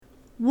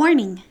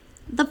Warning!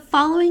 The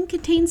following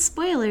contains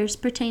spoilers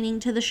pertaining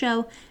to the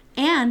show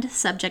and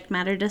subject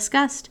matter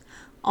discussed.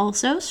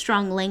 Also,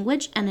 strong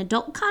language and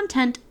adult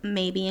content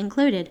may be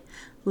included.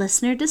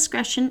 Listener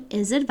discretion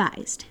is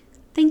advised.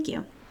 Thank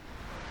you.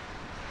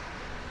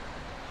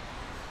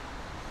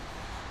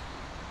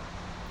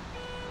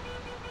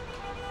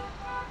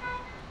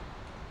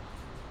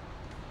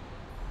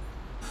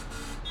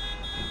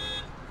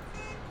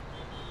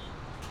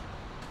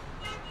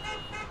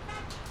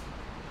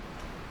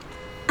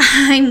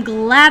 I'm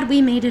glad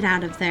we made it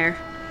out of there.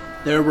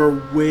 There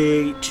were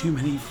way too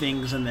many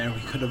things in there we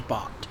could have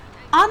bought.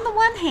 On the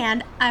one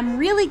hand, I'm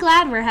really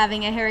glad we're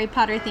having a Harry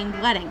Potter themed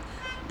wedding.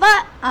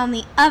 But on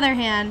the other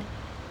hand,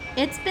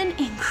 it's been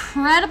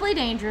incredibly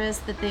dangerous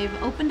that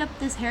they've opened up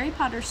this Harry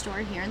Potter store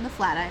here in the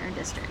Flatiron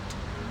District.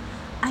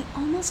 I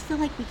almost feel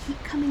like we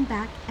keep coming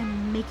back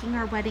and making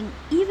our wedding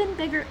even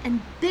bigger and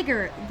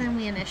bigger than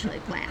we initially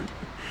planned.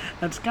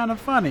 That's kind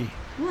of funny.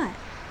 What?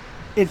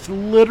 It's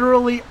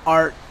literally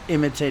art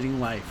imitating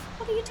life.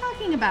 What are you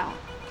talking about?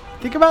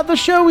 Think about the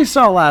show we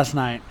saw last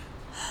night.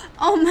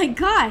 Oh my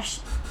gosh,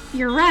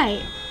 you're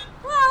right.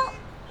 Well,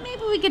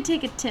 maybe we could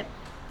take a tip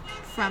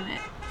from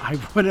it. I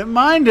wouldn't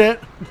mind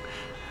it.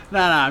 No,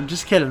 I'm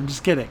just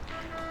kidding.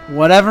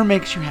 Whatever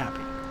makes you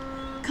happy.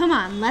 Come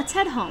on, let's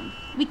head home.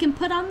 We can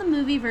put on the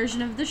movie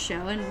version of the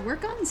show and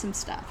work on some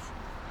stuff.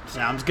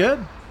 Sounds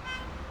good.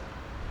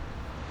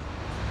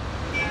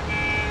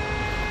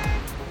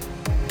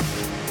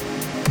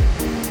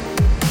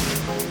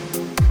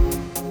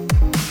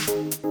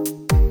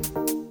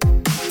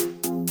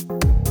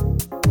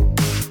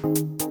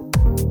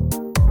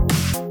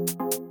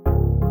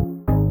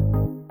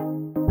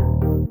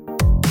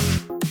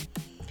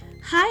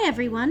 Hi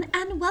everyone,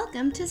 and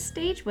welcome to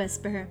Stage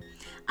Whisper.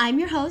 I'm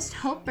your host,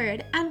 Hope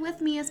Bird, and with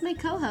me is my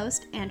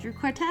co-host, Andrew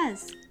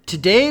Cortez.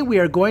 Today we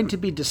are going to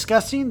be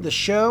discussing the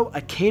show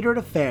A Catered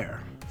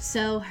Affair.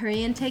 So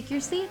hurry and take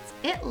your seats.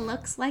 It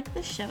looks like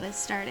the show is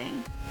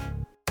starting.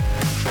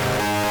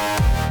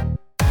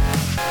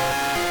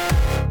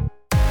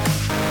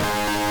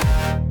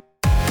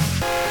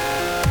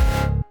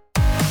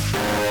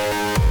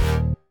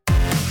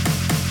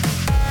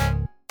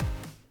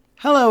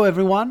 Hello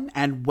everyone,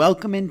 and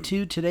welcome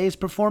into today's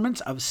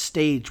performance of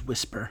Stage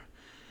Whisper.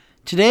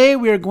 Today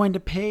we are going to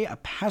pay a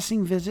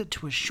passing visit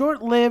to a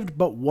short-lived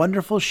but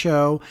wonderful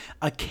show,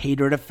 A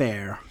Catered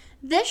Affair.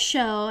 This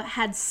show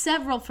had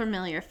several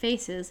familiar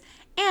faces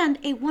and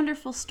a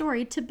wonderful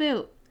story to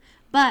boot.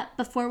 But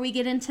before we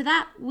get into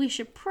that, we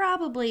should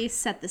probably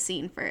set the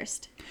scene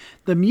first.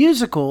 The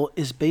musical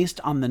is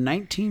based on the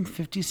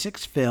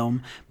 1956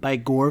 film by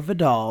Gore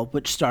Vidal,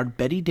 which starred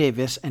Bette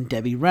Davis and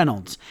Debbie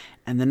Reynolds,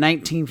 and the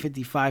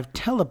 1955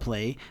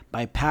 teleplay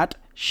by Pat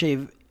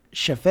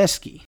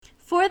Chayefsky.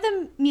 For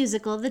the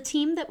musical, the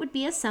team that would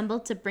be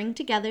assembled to bring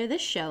together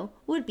this show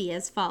would be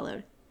as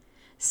followed.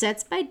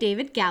 Sets by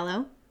David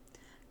Gallo,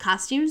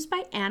 costumes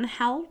by Anne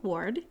Howell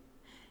Ward,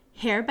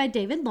 hair by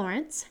David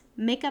Lawrence,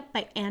 makeup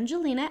by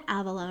Angelina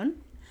Avalone,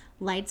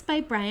 lights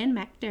by Brian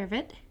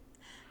McDermott,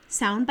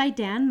 sound by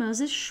Dan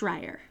Moses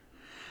Schreier.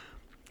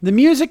 The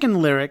music and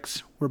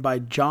lyrics were by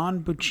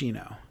John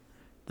Buccino.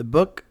 The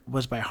book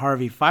was by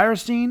Harvey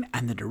Fierstein,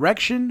 and the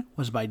direction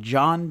was by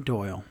John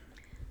Doyle.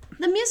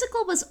 The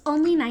musical was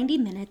only 90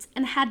 minutes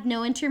and had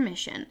no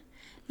intermission.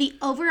 The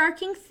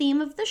overarching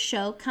theme of the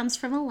show comes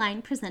from a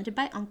line presented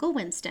by Uncle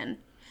Winston.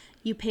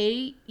 You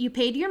paid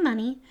your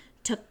money,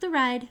 took the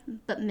ride,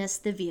 but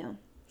missed the view.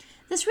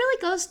 This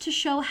really goes to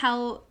show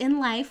how in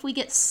life we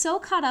get so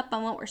caught up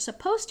on what we're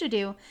supposed to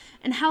do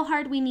and how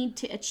hard we need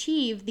to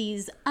achieve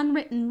these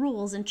unwritten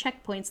rules and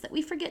checkpoints that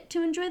we forget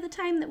to enjoy the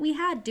time that we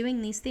had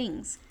doing these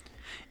things.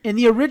 In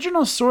the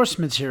original source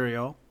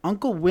material,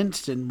 Uncle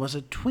Winston was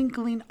a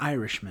twinkling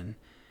Irishman.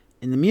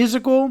 In the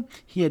musical,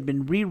 he had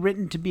been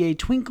rewritten to be a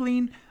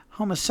twinkling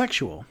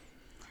homosexual.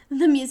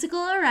 The musical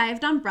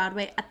arrived on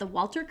Broadway at the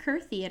Walter Kerr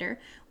Theater,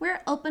 where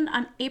it opened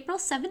on April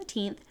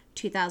 17th,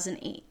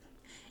 2008.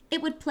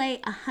 It would play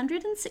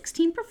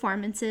 116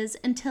 performances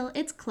until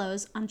its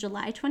close on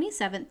July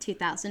 27,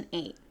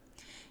 2008.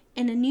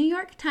 In a New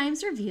York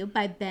Times review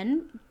by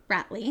Ben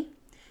Bratley,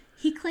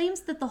 he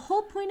claims that the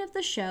whole point of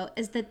the show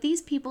is that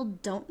these people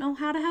don't know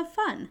how to have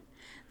fun.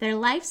 Their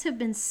lives have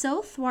been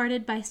so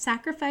thwarted by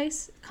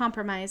sacrifice,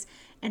 compromise,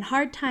 and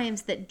hard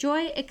times that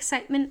joy,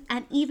 excitement,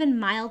 and even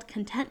mild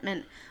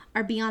contentment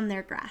are beyond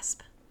their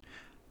grasp.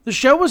 The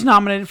show was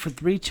nominated for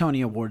 3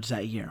 Tony Awards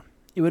that year.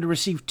 It would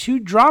receive 2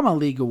 Drama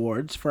League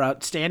Awards for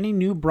Outstanding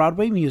New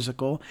Broadway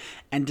Musical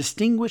and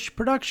Distinguished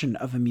Production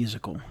of a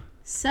Musical.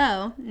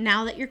 So,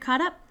 now that you're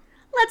caught up,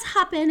 let's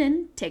hop in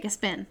and take a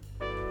spin.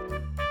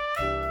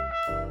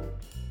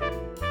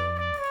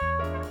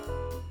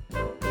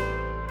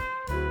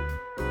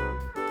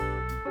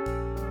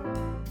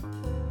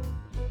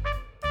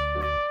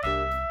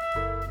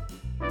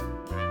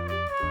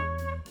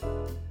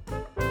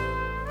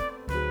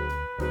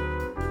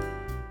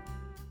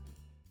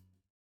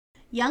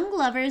 Young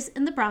lovers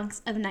in the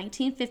Bronx of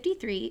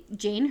 1953,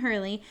 Jane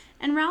Hurley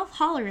and Ralph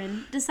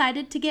Halloran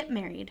decided to get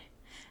married.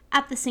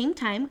 At the same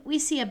time, we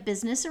see a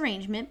business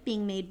arrangement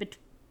being made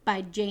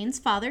by Jane's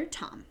father,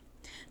 Tom.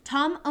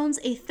 Tom owns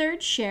a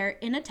third share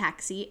in a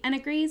taxi and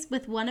agrees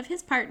with one of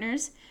his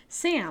partners,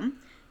 Sam,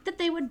 that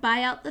they would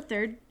buy out the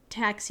third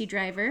taxi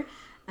driver,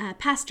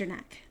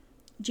 Pasternak.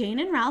 Jane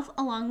and Ralph,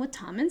 along with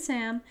Tom and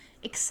Sam,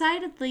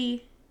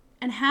 excitedly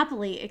and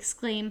happily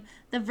exclaim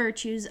the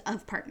virtues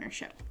of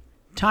partnership.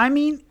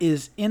 Timing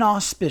is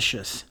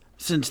inauspicious,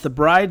 since the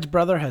bride's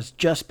brother has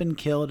just been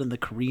killed in the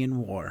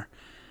Korean War.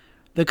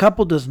 The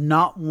couple does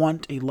not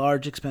want a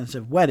large,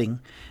 expensive wedding,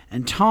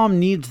 and Tom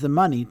needs the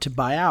money to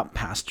buy out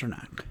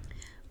Pasternak.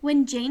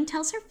 When Jane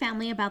tells her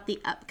family about the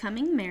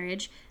upcoming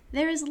marriage,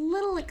 there is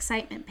little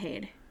excitement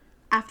paid.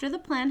 After the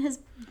plan has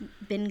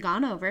been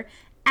gone over,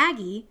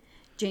 Aggie,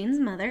 Jane's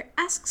mother,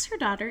 asks her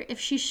daughter if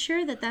she's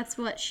sure that that's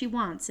what she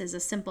wants, is a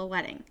simple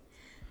wedding.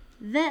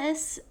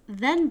 This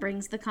then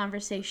brings the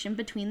conversation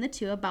between the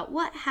two about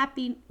what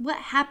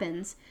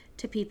happens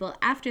to people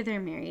after they're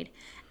married,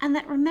 and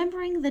that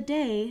remembering the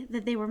day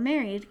that they were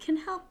married can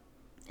help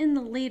in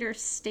the later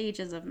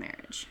stages of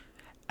marriage.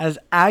 As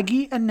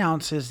Aggie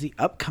announces the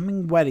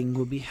upcoming wedding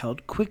will be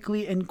held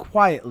quickly and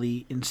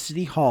quietly in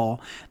City Hall,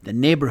 the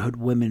neighborhood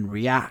women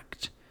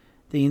react.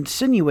 They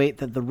insinuate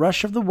that the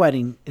rush of the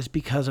wedding is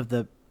because of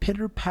the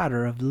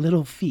pitter-patter of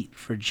little feet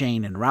for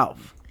Jane and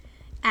Ralph.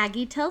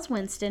 Aggie tells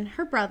Winston,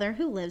 her brother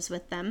who lives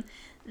with them,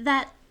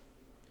 that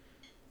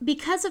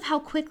because of how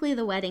quickly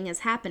the wedding is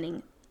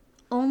happening,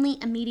 only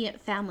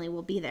immediate family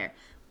will be there,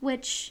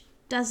 which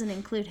doesn't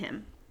include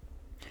him.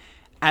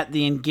 At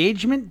the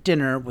engagement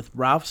dinner with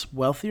Ralph's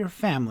wealthier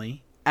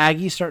family,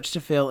 Aggie starts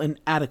to feel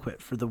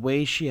inadequate for the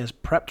way she has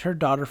prepped her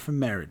daughter for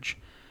marriage.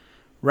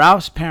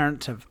 Ralph's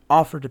parents have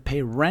offered to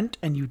pay rent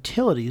and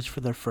utilities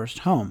for their first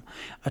home,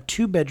 a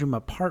 2-bedroom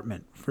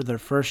apartment for their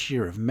first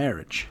year of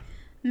marriage.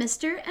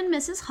 Mr. and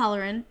Mrs.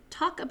 Holleran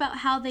talk about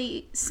how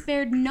they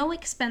spared no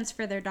expense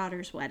for their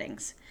daughters'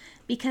 weddings,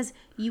 because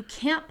you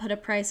can't put a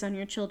price on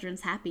your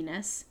children's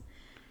happiness.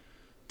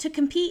 To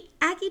compete,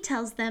 Aggie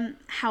tells them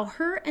how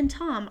her and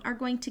Tom are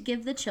going to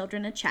give the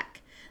children a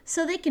check,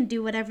 so they can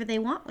do whatever they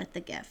want with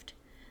the gift.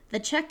 The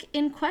check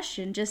in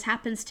question just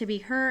happens to be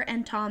her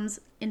and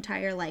Tom's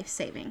entire life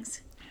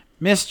savings.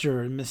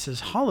 Mr. and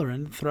Mrs.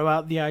 Holleran throw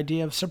out the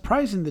idea of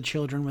surprising the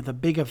children with a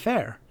big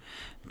affair.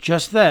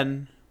 Just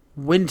then,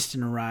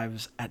 Winston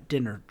arrives at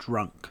dinner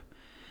drunk.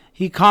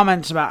 He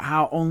comments about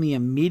how only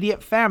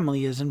immediate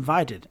family is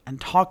invited and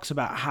talks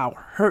about how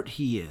hurt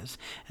he is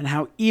and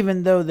how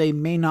even though they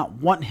may not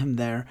want him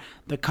there,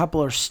 the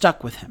couple are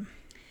stuck with him.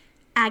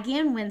 Aggie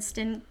and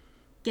Winston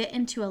get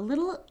into a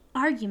little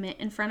argument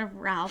in front of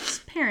Ralph's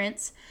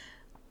parents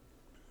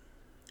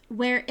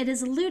where it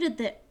is alluded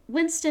that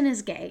Winston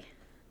is gay.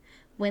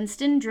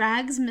 Winston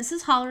drags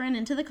Mrs. Holleran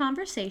into the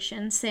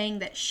conversation, saying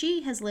that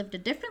she has lived a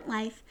different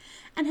life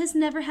and has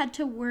never had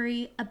to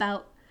worry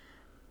about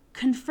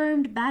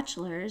confirmed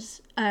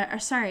bachelor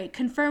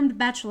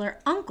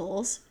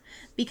uncles,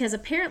 because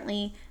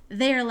apparently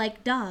they are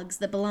like dogs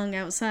that belong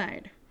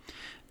outside.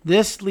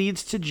 This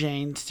leads to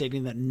Jane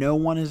stating that no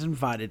one is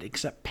invited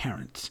except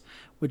parents,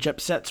 which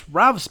upsets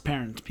Ralph's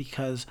parents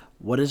because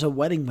what is a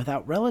wedding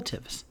without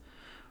relatives?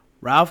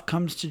 Ralph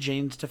comes to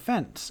Jane's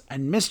defense,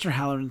 and Mr.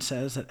 Halloran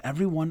says that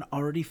everyone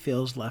already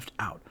feels left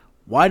out.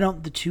 Why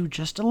don't the two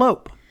just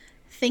elope?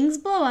 Things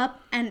blow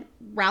up, and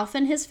Ralph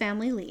and his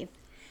family leave.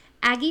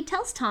 Aggie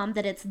tells Tom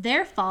that it's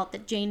their fault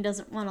that Jane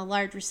doesn't want a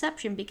large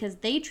reception because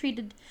they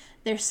treated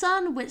their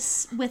son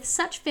with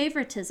such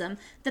favoritism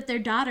that their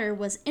daughter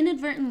was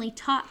inadvertently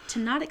taught to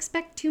not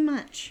expect too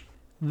much.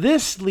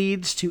 This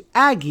leads to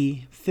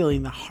Aggie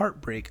feeling the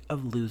heartbreak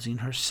of losing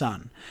her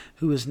son,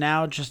 who is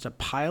now just a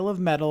pile of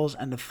medals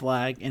and a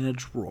flag in a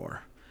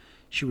drawer.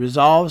 She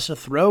resolves to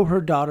throw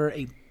her daughter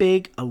a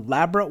big,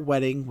 elaborate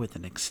wedding with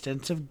an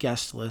extensive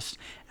guest list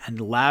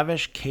and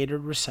lavish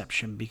catered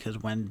reception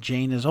because when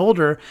Jane is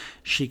older,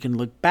 she can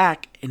look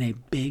back in a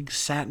big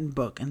satin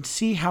book and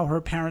see how her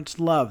parents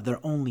loved their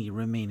only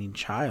remaining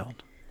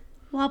child.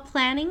 While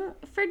planning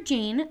for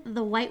Jane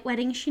the white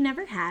wedding she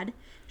never had,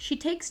 she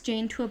takes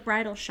Jane to a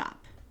bridal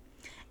shop.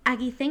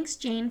 Aggie thanks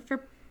Jane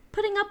for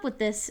putting up with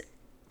this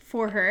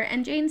for her,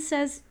 and Jane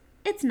says,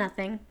 "It's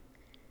nothing."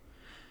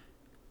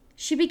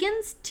 She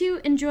begins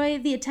to enjoy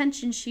the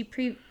attention she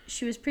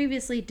was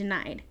previously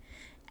denied.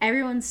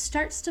 Everyone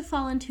starts to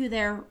fall into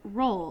their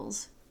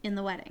roles in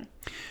the wedding.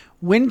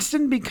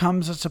 Winston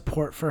becomes a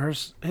support for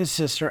his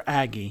sister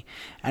Aggie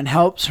and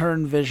helps her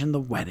envision the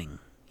wedding.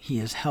 He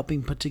is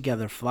helping put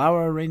together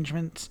flower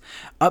arrangements.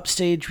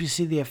 Upstage, we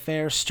see the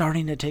affair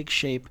starting to take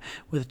shape,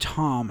 with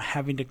Tom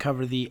having to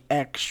cover the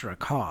extra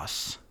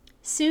costs.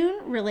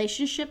 Soon,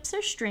 relationships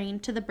are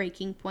strained to the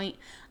breaking point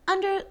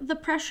under the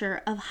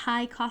pressure of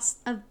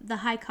the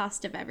high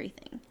cost of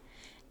everything.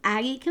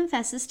 Aggie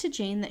confesses to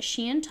Jane that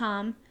she and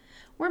Tom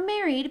were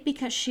married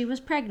because she was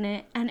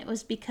pregnant, and it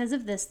was because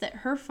of this that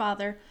her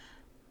father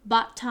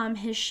bought Tom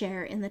his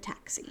share in the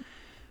taxi.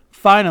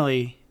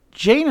 Finally,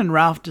 Jane and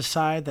Ralph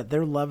decide that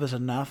their love is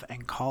enough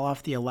and call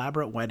off the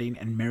elaborate wedding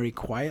and marry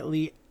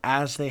quietly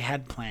as they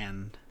had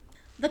planned.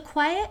 The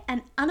quiet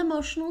and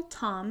unemotional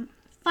Tom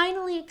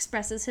finally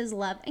expresses his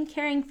love and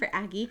caring for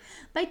Aggie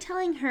by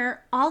telling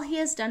her all he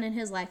has done in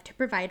his life to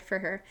provide for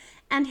her,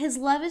 and his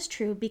love is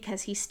true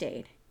because he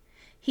stayed.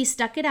 He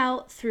stuck it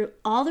out through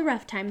all the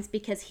rough times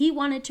because he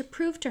wanted to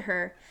prove to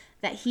her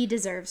that he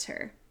deserves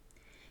her.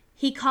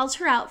 He calls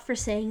her out for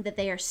saying that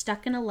they are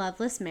stuck in a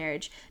loveless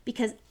marriage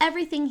because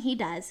everything he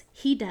does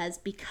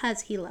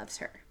because he loves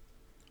her.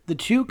 The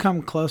two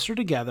come closer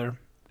together.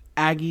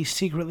 Aggie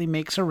secretly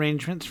makes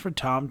arrangements for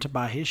Tom to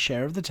buy his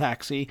share of the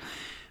taxi,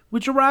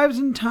 which arrives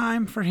in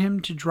time for him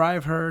to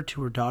drive her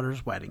to her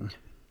daughter's wedding.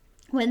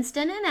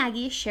 Winston and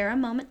Aggie share a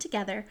moment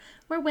together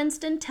where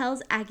Winston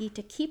tells Aggie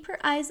to keep her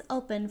eyes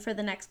open for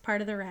the next part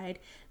of the ride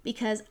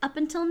because up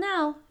until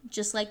now,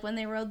 just like when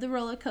they rode the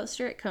roller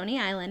coaster at Coney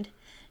Island,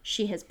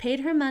 she has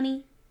paid her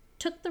money,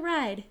 took the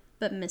ride,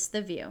 but missed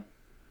the view.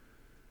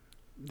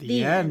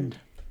 The end.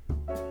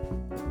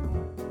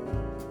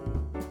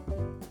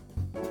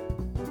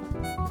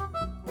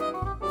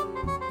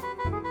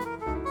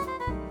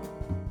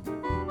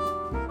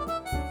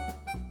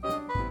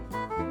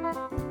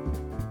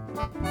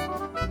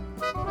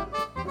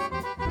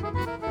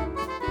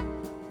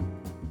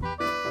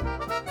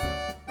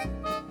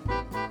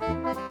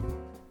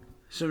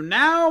 So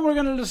now we're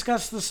going to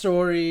discuss the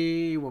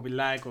story, what we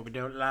like, what we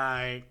don't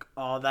like,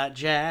 all that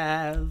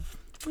jazz.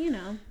 You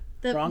know.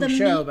 Wrong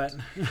show, meat.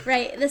 but...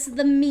 Right, this is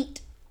the meat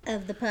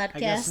of the podcast. I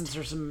guess since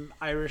there's some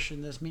Irish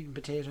in this, meat and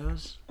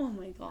potatoes. Oh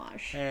my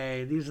gosh.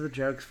 Hey, these are the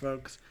jokes,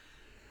 folks.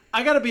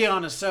 I got to be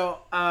honest,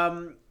 so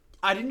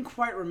I didn't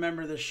quite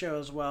remember the show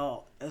as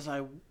well as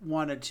I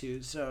wanted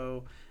to,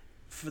 so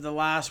for the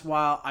last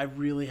while, I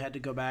really had to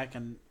go back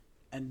and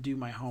do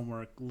my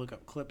homework, look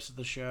up clips of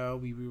the show.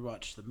 We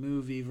rewatched the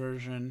movie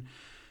version.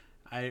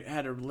 I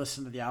had to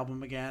listen to the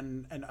album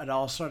again, and it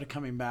all started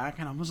coming back,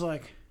 and I was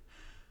like,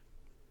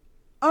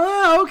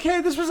 oh, yeah, okay,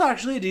 this was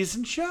actually a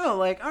decent show.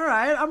 Like, all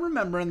right, I'm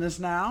remembering this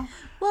now.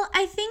 Well,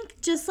 I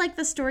think just like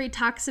the story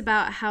talks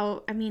about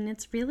how, I mean,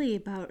 it's really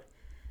about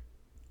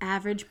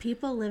average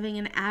people living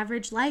an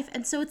average life.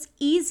 And so it's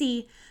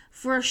easy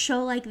for a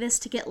show like this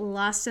to get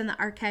lost in the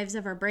archives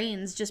of our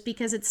brains just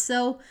because it's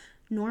so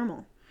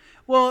normal.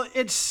 Well,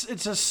 it's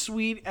a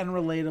sweet and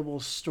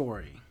relatable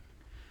story.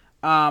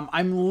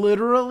 I'm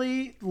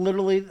literally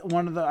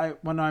when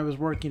I was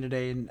working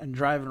today and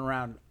driving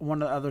around,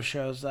 one of the other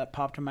shows that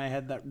popped in my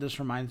head that this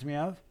reminds me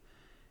of,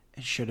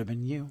 It Should Have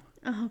Been You.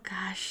 Oh,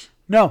 gosh.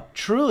 No,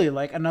 truly,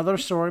 like another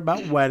story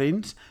about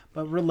weddings,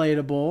 but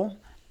relatable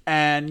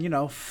and, you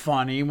know,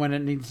 funny when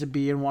it needs to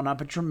be and whatnot,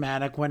 but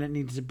dramatic when it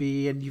needs to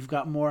be, and you've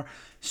got more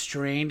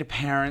strained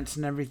parents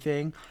and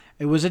everything.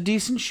 It was a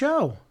decent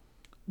show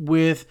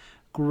with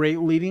great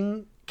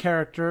leading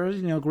characters,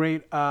 you know,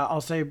 great, I'll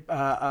say,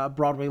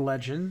 Broadway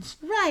legends.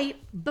 Right,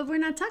 but we're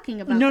not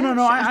talking about No, that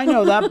no, show. I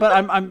know that, but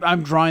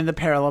I'm drawing the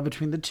parallel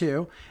between the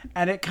two,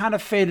 and it kind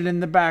of faded in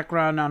the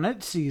background on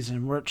its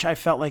season, which I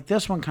felt like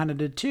this one kind of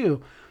did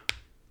too.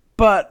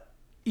 But,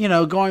 you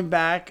know, going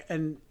back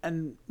and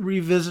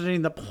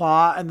revisiting the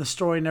plot and the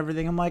story and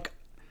everything, I'm like,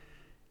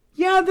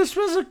 yeah, this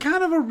was a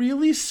kind of a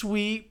really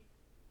sweet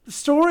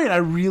story, and I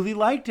really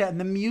liked it, and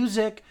the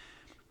music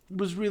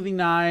was really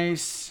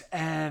nice,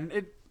 and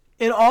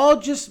it all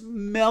just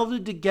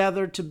melded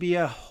together to be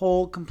a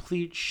whole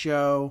complete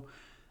show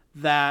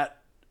that,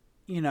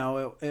 you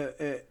know,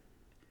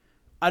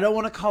 I don't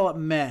want to call it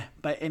meh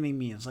by any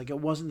means. Like, it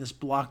wasn't this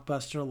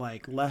blockbuster,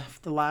 like,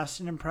 left the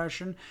lasting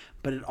impression,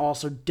 but it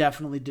also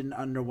definitely didn't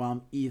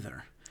underwhelm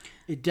either.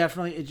 It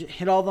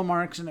hit all the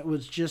marks, and it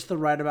was just the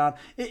right amount.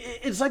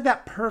 It's like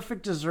that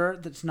perfect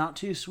dessert that's not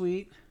too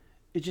sweet.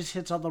 It just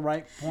hits all the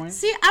right points.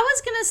 See, I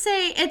was going to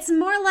say it's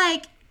more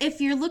like if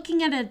you're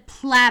looking at a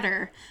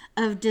platter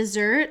of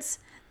desserts,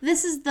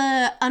 this is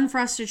the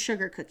unfrosted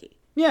sugar cookie.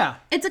 Yeah.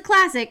 It's a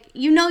classic.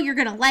 You know you're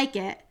going to like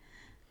it.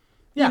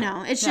 Yeah. You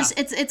know, it's just,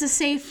 it's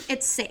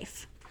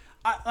safe.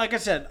 Like I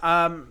said,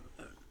 I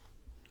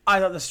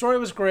thought the story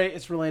was great.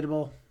 It's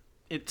relatable.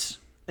 It's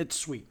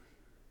sweet.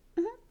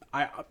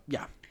 Mm-hmm.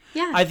 Yeah.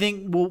 I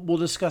think we'll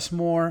discuss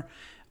more.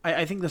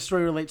 I think the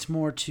story relates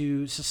more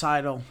to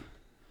societal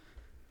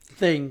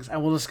things,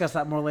 and we'll discuss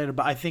that more later,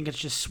 but I think it's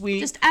just sweet.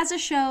 Just as a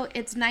show,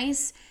 it's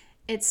nice,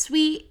 it's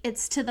sweet,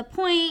 it's to the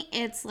point,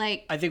 it's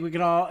like... I think we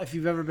can all, if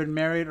you've ever been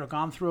married or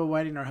gone through a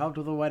wedding or helped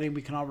with a wedding,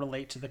 we can all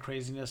relate to the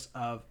craziness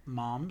of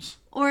moms.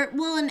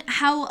 And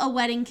how a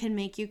wedding can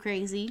make you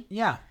crazy.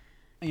 Yeah.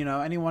 You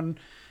know, anyone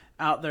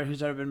out there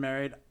who's ever been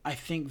married, I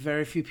think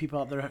very few people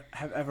out there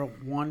have ever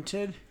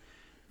wanted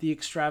the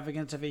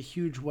extravagance of a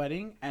huge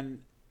wedding,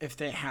 and if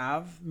they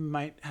have,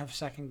 might have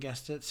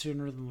second-guessed it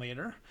sooner than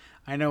later.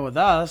 I know with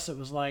us, it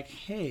was like,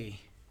 hey,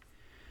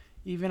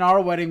 even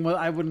our wedding,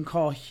 I wouldn't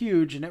call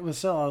huge, and it was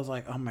still, I was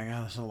like, oh my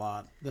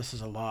God, this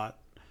is a lot.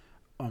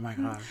 Oh my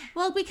gosh.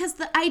 Well, because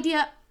the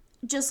idea,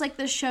 just like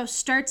this show,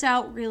 starts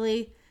out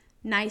really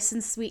nice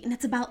and sweet, and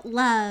it's about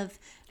love,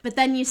 but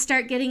then you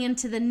start getting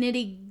into the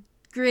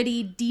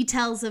nitty-gritty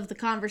details of the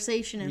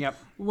conversation and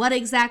what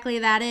exactly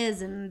that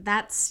is, and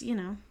that's, you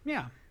know.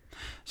 Yeah.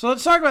 So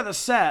let's talk about the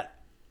set.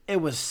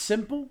 It was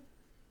simple.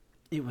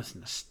 It was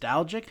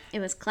nostalgic. It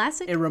was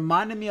classic. It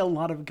reminded me a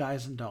lot of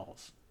Guys and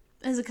Dolls.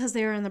 Is it because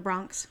they were in the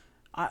Bronx?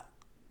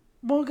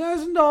 Well,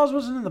 Guys and Dolls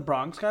wasn't in the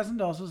Bronx. Guys and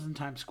Dolls was in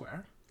Times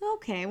Square.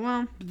 Okay,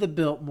 well. The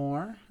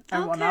Biltmore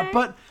and whatnot.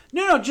 But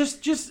no,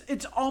 just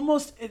it's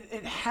almost,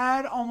 it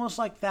had almost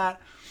like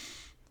that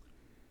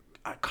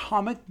a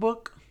comic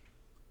book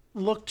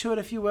look to it,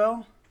 if you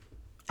will.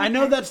 Okay. I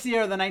know that's the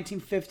era of the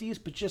 1950s,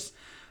 but just,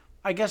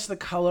 I guess the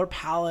color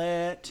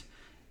palette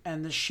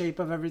and the shape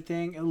of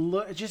everything,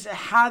 it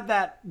had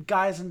that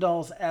Guys and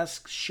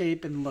Dolls-esque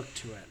shape and look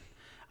to it.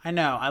 I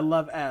know, I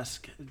love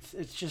esque.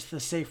 It's just the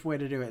safe way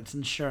to do it. It's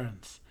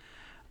insurance.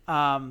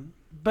 But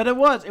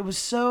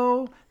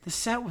the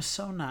set was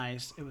so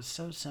nice. It was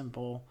so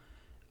simple.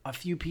 A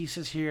few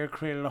pieces here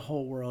created a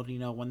whole world,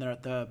 when they're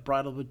at the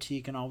bridal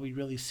boutique and all we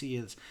really see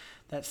is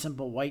that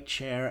simple white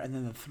chair and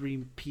then the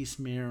 3-piece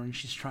mirror and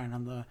she's trying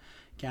on the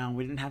gown.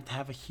 We didn't have to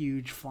have a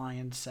huge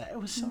fly-in set. It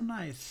was so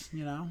nice,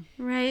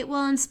 Right.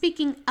 Well, and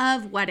speaking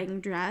of wedding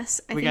dress,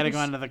 we got to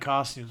go into the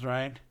costumes,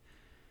 right?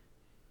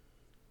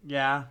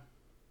 Yeah.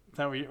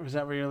 Was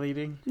that where you're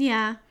leading?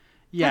 Yeah.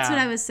 That's what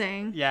I was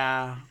saying.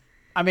 Yeah.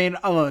 I mean,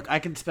 look, I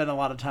can spend a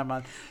lot of time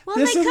on... Well,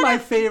 this is my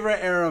favorite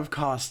era of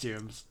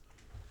costumes.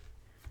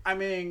 I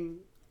mean,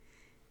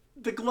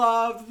 the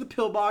gloves, the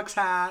pillbox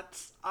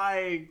hats,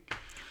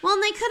 Well,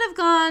 and they could have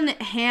gone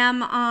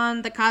ham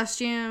on the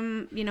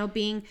costume,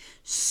 being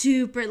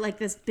super, like,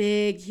 this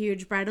big,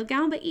 huge bridal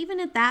gown. But even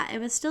at that, it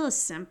was still a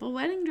simple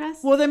wedding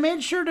dress. Well, they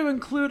made sure to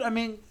include... I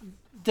mean,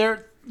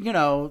 they're,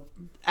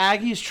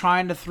 Aggie's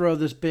trying to throw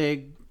this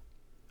big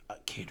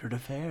catered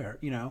affair,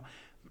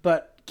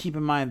 But keep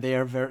in mind, they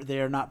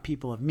are not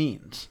people of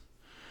means.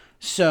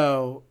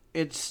 So...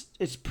 It's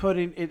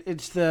putting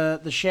it's the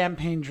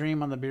champagne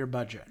dream on the beer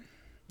budget,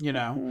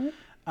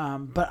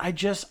 Mm-hmm. But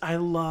I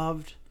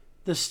loved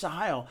the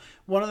style.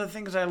 One of the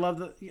things I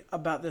love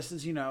about this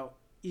is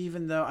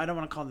even though I don't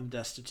want to call them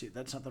destitute,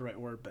 that's not the right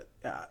word,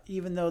 but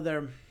even though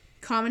they're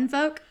common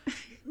folk.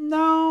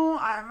 No,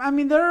 I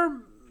mean they're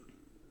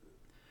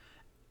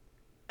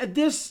at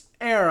this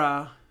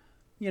era,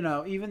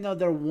 even though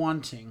they're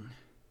wanting,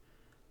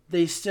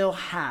 they still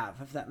have,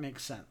 if that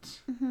makes sense.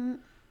 Mm-hmm.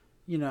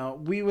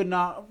 We would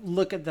not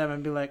look at them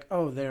and be like,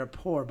 oh, they're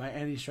poor by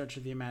any stretch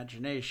of the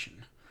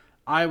imagination.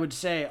 I would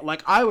say,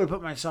 I would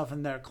put myself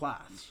in their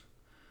class.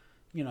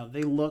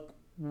 They look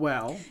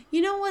well.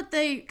 You know what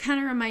they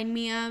kind of remind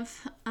me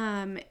of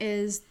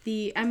is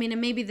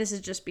and maybe this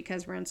is just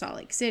because we're in Salt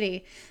Lake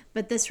City,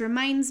 but this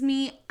reminds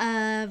me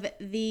of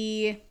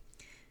the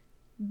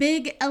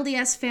big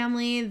LDS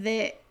family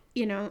that,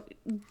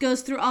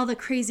 goes through all the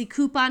crazy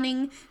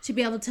couponing to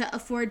be able to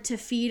afford to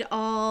feed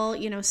all,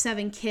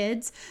 7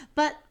 kids.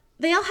 But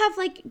they all have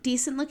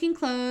decent looking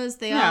clothes.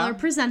 They all are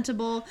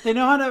presentable. They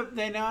know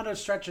how to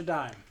stretch a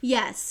dime.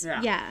 Yes.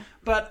 Yeah.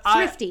 But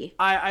thrifty.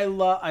 I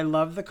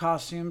love the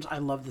costumes. I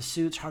love the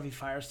suits. Harvey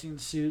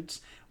Firestein's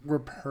suits were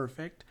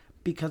perfect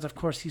because of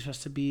course he's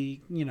supposed to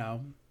be,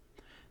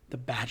 the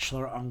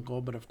bachelor uncle,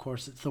 but of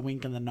course it's the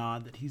wink and the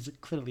nod that he's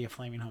clearly a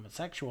flaming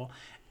homosexual.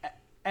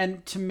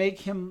 And to make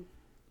him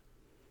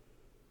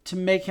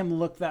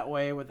look that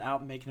way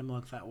without making him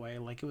look that way,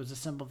 it was a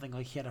simple thing,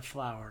 he had a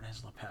flower in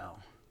his lapel.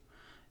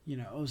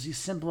 It was these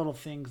simple little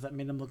things that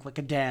made him look like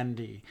a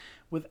dandy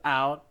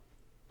without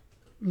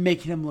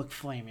making him look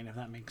flaming, if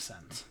that makes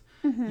sense.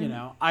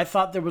 Mm-hmm. I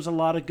thought there was a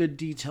lot of good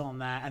detail in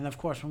that. And of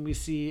course, when we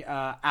see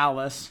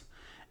Alice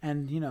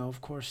and,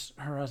 of course,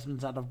 her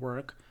husband's out of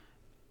work,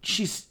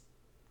 she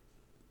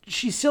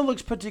still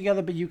looks put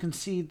together, but you can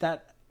see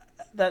that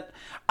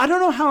I don't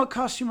know how a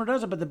costumer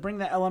does it, but they bring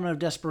that element of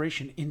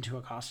desperation into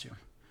a costume,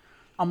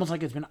 almost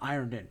like it's been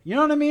ironed in. You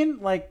know what I mean?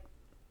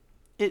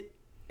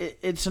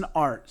 It's an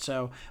art.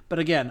 So, but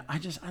again,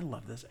 I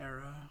love this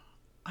era.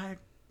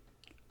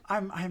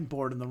 I'm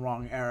born in the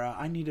wrong era.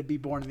 I need to be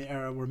born in the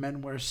era where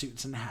men wear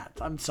suits and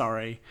hats. I'm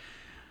sorry.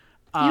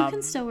 You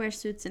can still wear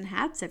suits and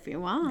hats if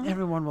you want.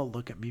 Everyone will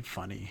look at me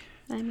funny.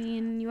 I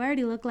mean, you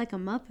already look like a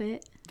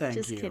Muppet. Thank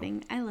you. Just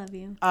kidding. I love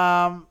you.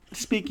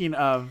 Speaking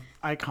of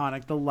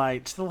iconic, the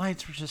lights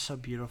were just so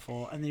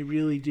beautiful, and they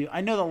really do. I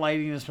know the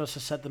lighting is supposed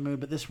to set the mood,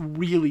 but this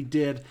really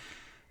did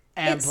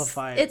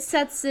amplify it. It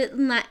sets it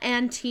in that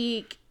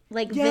antique,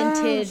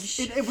 vintage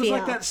It was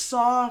like that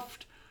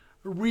soft,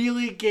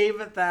 really gave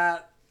it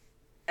that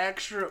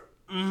extra...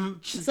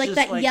 it's like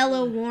that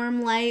yellow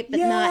warm light,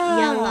 but not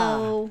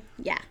yellow.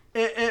 Yeah.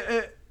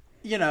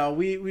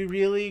 We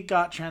really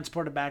got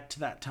transported back to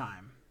that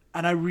time.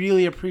 And I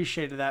really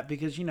appreciated that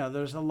because,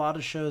 there's a lot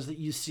of shows that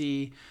you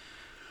see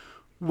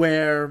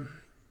where,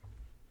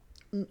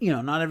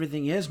 not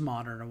everything is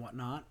modern or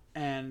whatnot.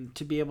 And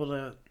to be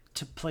able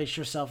to place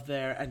yourself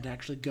there and to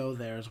actually go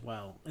there as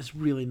well is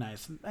really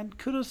nice. And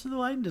kudos to the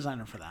lighting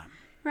designer for that.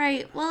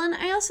 Right. Well, and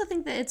I also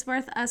think that it's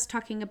worth us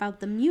talking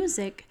about the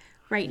music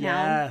right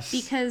now.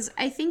 Because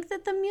I think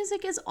that the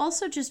music is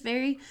also just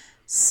very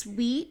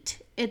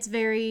sweet. It's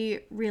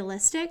very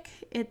realistic.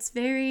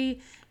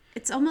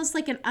 It's almost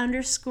like an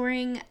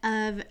underscoring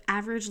of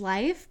average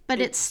life, but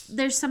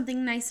there's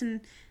something nice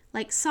and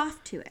like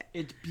soft to it.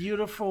 It's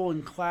beautiful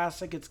and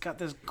classic. It's got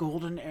this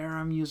golden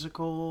era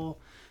musical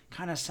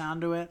kind of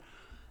sound to it.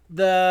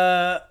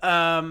 The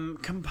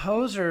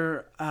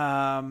composer,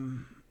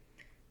 John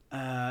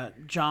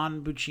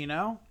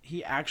Buccino,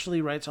 he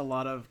actually writes a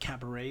lot of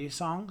cabaret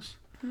songs.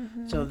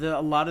 Mm-hmm. So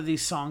a lot of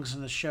these songs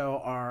in the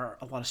show are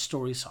a lot of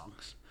story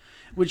songs,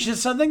 which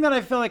is something that I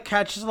feel like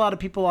catches a lot of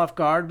people off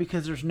guard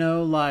because there's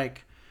no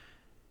like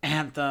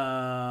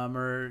anthem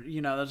or,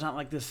 there's not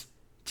like this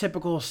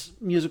typical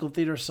musical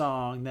theater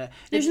song that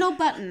there's no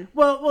button.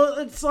 Well,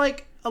 it's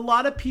like a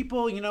lot of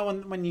people,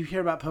 when you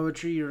hear about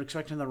poetry, you're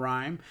expecting the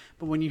rhyme,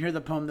 but when you hear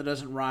the poem that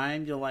doesn't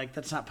rhyme, you're like,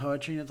 that's not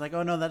poetry. And it's like,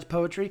 oh no, that's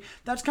poetry.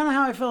 That's kind of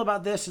how I feel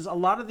about this. Is a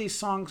lot of these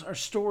songs are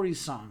story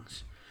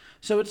songs.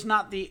 So it's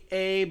not the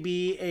A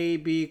B A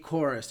B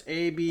chorus,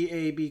 A B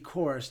A B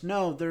chorus.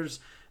 No, there's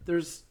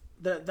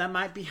that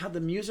might be how the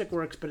music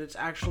works, but it's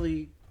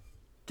actually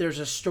there's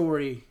a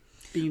story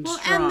being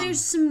strung. And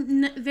there's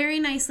some very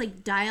nice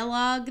like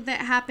dialogue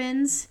that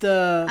happens.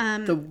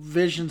 The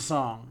Vision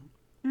song.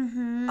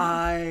 Mm-hmm.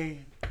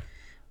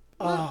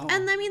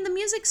 And I mean the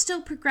music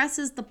still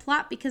progresses the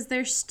plot because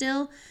there's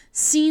still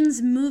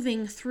scenes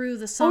moving through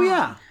the song. Oh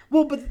yeah.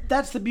 Well, but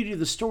that's the beauty of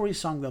the story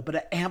song though, but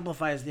it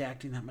amplifies the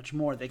acting that much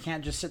more. They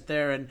can't just sit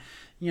there and,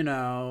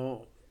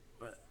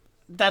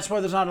 that's why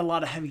there's not a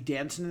lot of heavy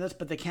dancing in this,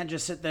 but they can't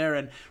just sit there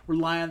and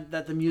rely on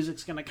that the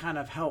music's going to kind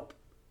of help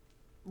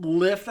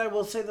lift, I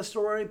will say, the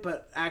story,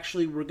 but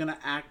actually we're going to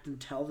act and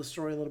tell the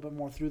story a little bit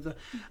more through the...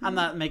 Mm-hmm. I'm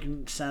not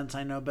making sense,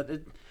 I know, but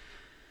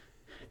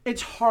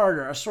it's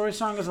harder. A story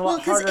song is a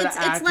lot harder to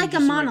act. It's like a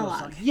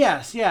monologue.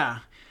 Yes, yeah.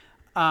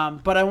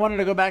 But I wanted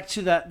to go back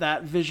to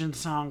that Vision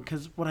song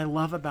because what I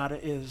love about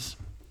it is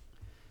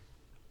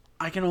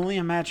I can only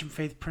imagine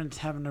Faith Prince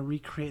having to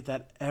recreate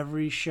that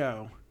every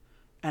show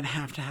and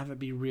have to have it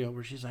be real,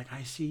 where she's like,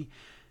 I see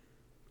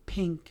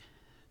pink,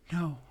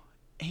 no,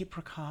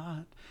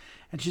 apricot.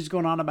 And she's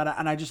going on about it.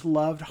 And I just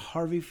loved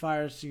Harvey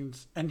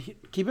Firestein's. And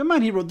keep in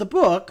mind, he wrote the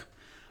book.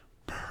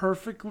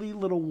 Perfectly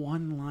little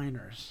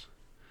one-liners.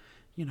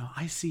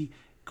 I see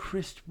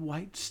crisp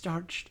white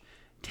starched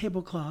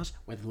tablecloths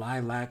with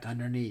lilac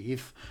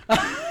underneath.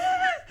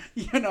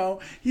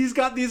 He's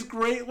got these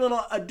great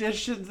little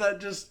additions that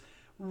just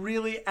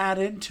really add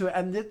into it.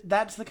 And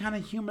that's the kind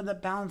of humor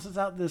that balances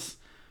out this...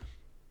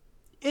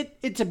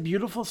 It's a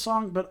beautiful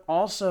song, but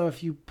also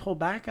if you pull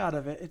back out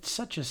of it, it's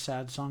such a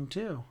sad song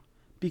too.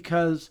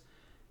 Because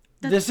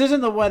this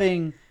isn't the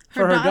wedding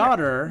for her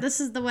daughter. This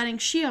is the wedding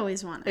she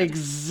always wanted.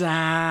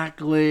 Exactly.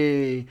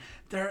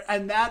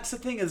 And that's the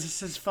thing, is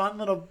this fun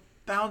little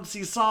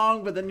bouncy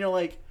song, but then you're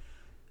like,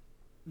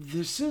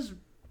 this is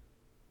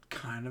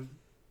kind of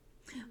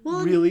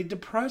really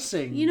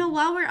depressing.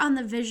 While we're on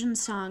the Vision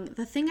song,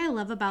 the thing I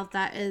love about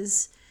that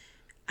is,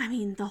 I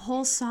mean, the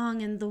whole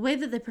song and the way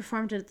that they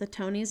performed it at the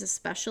Tonys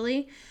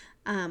especially,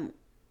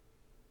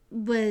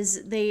 was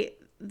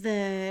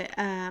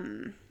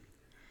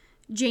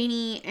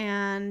Janie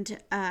and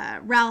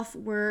Ralph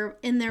were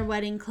in their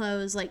wedding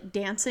clothes, like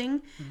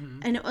dancing.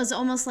 Mm-hmm. And it was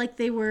almost like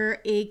they were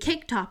a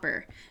cake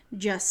topper,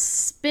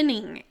 just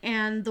spinning.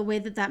 And the way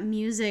that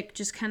music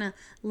just kind of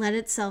led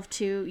itself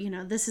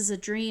to, this is a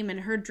dream. And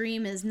her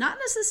dream is not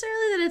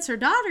necessarily that it's her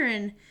daughter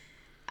and,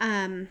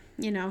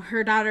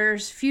 her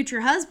daughter's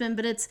future husband,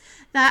 but it's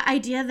that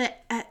idea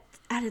that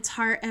at its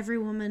heart, every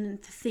woman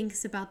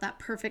thinks about that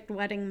perfect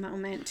wedding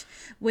moment,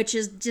 which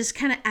is just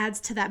kind of adds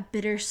to that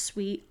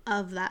bittersweet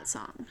of that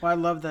song. Well, I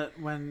love that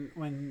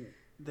when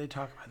they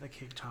talk about the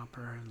cake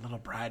topper and little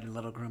bride and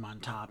little groom on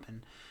top,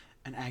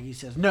 and Aggie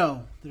says,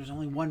 no, there's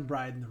only one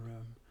bride in the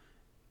room.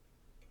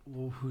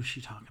 Well, who's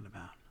she talking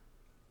about?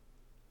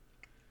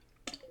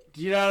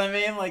 Do you know what I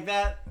mean? Like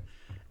that,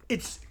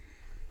 it's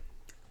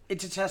a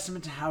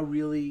testament to how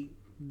really...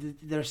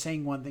 they're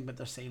saying one thing, but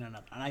they're saying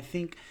another. And I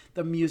think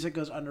the music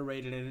goes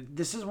underrated. And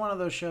this is one of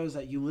those shows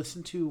that you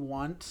listen to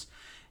once,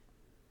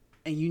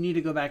 and you need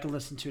to go back and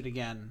listen to it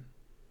again,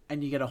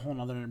 and you get a whole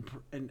other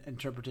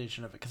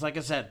interpretation of it. Because like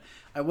I said,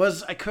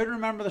 I couldn't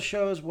remember the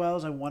show as well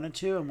as I wanted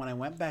to. And when I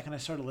went back and I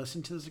started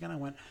listening to this again, I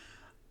went,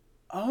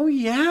 oh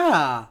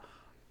yeah,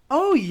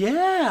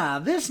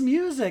 this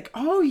music,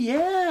 oh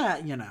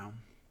yeah,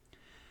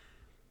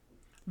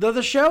 Though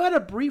the show had a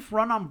brief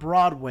run on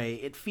Broadway,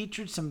 it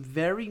featured some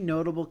very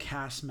notable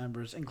cast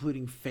members,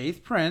 including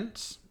Faith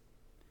Prince,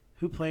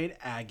 who played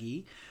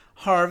Aggie,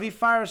 Harvey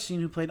Fierstein,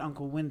 who played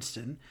Uncle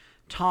Winston,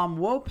 Tom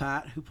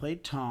Wopat, who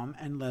played Tom,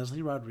 and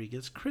Leslie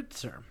Rodriguez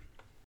Kritzer.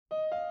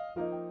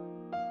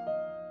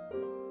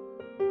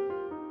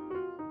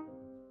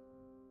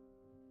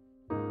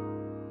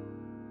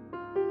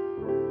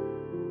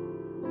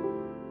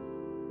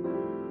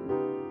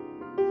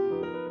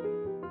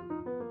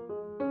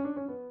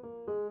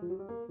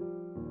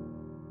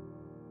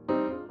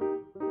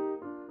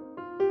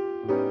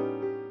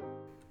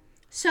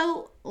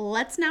 So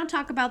let's now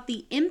talk about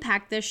the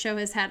impact this show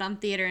has had on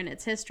theater and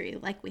its history,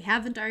 like we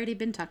haven't already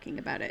been talking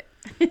about it.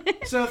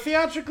 So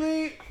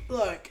theatrically,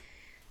 look,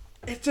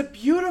 it's a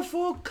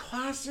beautiful,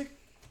 classic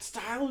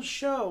style of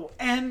show.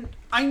 And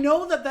I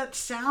know that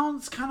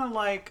sounds kind of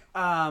like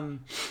a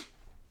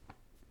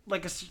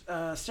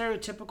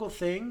stereotypical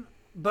thing,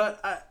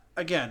 but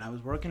again, I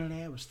was working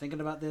today, I was thinking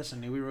about this, I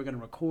knew we were going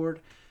to record.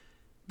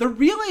 There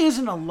really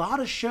isn't a lot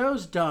of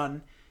shows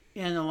done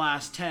in the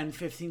last 10,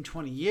 15,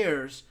 20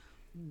 years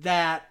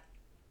that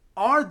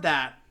are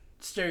that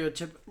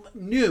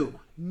stereotypical,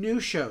 new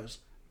shows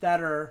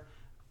that are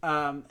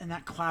in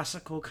that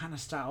classical kind of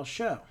style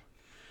show.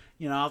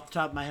 You know, off the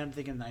top of my head, I'm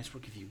thinking Nice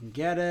Work If You Can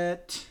Get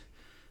It.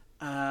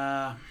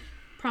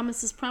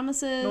 Promises.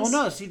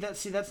 No. See,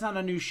 that's not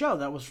a new show.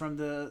 That was from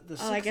the 60s.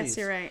 Oh, I guess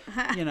you're right.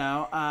 You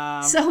know.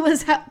 So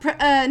was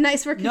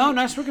Nice Work?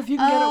 Nice Work If You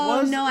Can Get It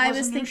was. No, I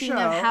was a new thinking show.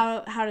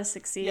 of How to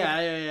Succeed.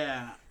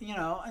 Yeah. You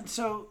know, and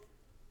so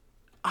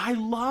I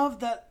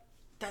love that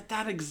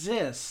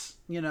exists.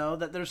 You know,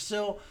 that there's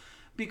still,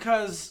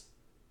 because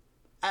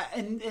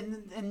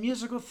in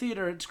musical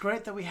theater, it's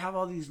great that we have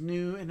all these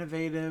new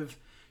innovative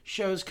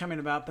shows coming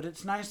about, but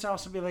it's nice to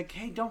also be like,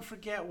 hey, don't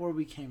forget where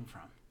we came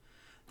from.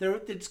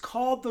 It's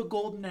called the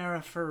golden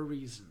era for a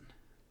reason,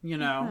 you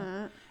know?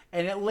 Mm-hmm.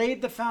 And it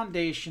laid the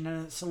foundation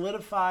and it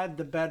solidified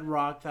the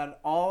bedrock that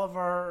all of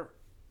our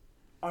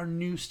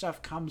new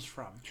stuff comes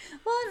from,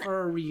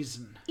 for a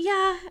reason.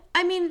 Yeah,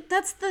 I mean,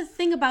 that's the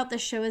thing about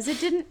this show is it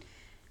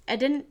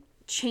didn't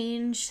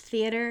change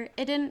theater.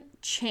 It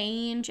didn't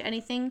change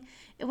anything.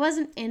 It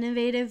wasn't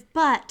innovative,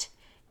 but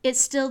it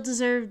still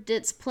deserved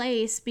its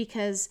place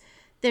because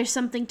there's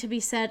something to be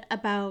said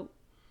about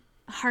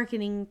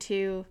hearkening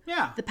to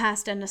the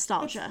past and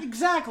nostalgia.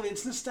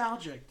 It's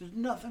nostalgic. There's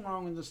nothing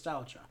wrong with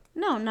nostalgia.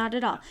 No, not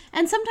at all.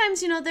 And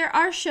sometimes, you know, there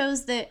are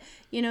shows that,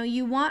 you know,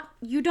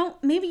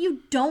 maybe you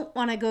don't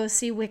want to go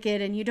see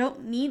Wicked and you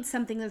don't need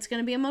something that's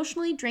going to be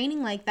emotionally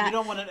draining like that. You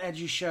don't want an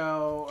edgy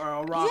show or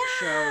a rock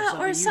show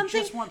or something.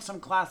 You just want some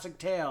classic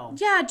tale.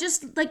 Yeah,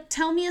 just like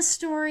tell me a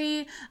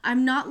story.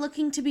 I'm not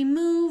looking to be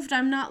moved.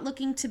 I'm not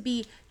looking to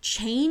be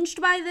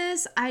changed by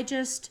this.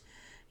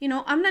 You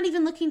know, I'm not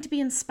even looking to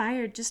be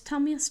inspired. Just tell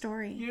me a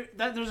story.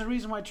 There's a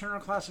reason why Turner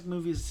Classic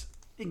Movies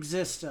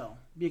exist still.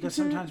 Because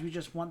sometimes we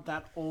just want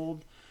that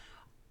old...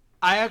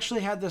 I actually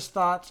had this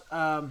thought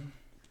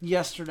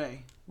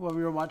yesterday while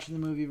we were watching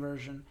the movie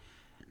version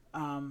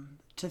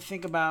to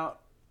think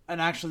about...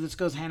 And actually, this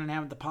goes hand in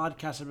hand with the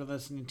podcast I've been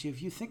listening to.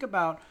 If you think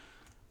about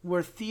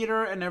where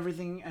theater and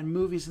everything and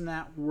movies and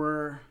that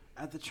were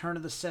at the turn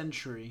of the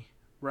century,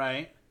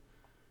 right?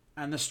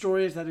 And the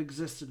stories that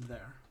existed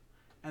there.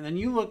 And then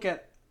you look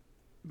at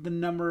the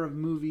number of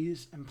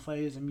movies and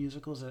plays and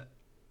musicals that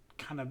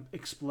kind of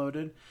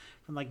exploded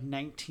from like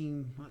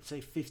 15 to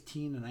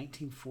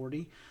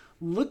 1940.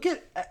 Look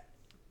at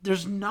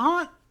there's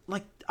not,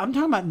 like, I'm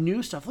talking about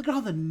new stuff. Look at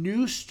all the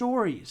new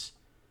stories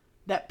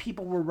that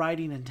people were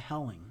writing and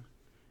telling.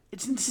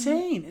 It's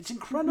insane. It's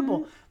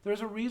incredible.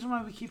 There's a reason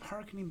why we keep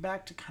harkening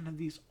back to kind of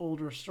these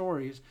older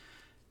stories.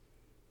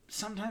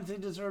 Sometimes they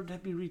deserve to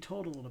be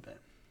retold a little bit,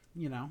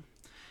 you know.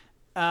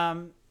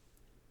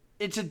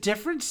 It's a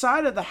different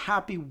side of the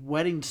happy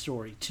wedding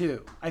story,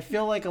 too. I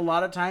feel like a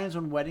lot of times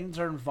when weddings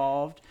are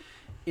involved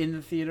in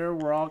the theater,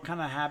 we're all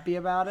kind of happy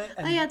about it.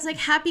 And it's like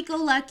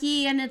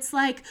happy-go-lucky, and it's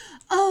like,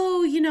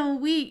 oh, you know,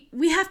 we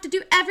have to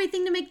do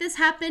everything to make this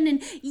happen,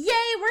 and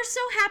yay, we're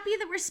so happy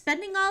that we're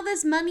spending all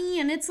this money,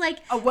 and it's like...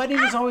 A wedding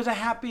is always a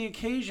happy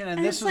occasion,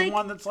 and this is like,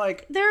 one that's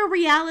like... There are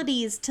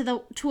realities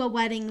to a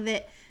wedding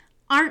that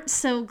aren't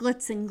so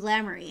glitz and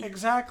glamoury.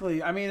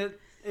 Exactly. I mean,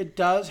 it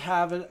does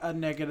have a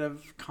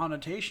negative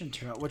connotation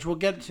to it, which we'll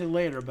get to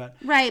later, but...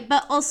 Right,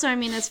 but also, I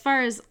mean, as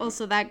far as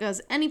also that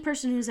goes, any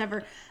person who's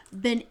ever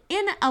been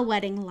in a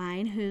wedding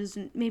line, who's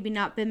maybe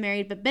not been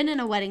married, but been in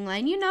a wedding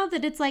line, you know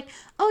that it's like,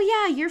 oh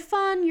yeah, you're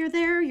fun, you're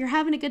there, you're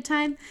having a good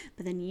time,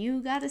 but then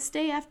you gotta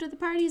stay after the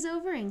party's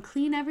over and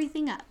clean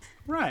everything up.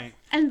 Right.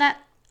 And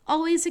that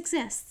always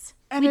exists.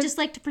 And we just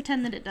like to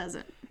pretend that it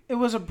doesn't. It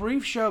was a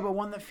brief show, but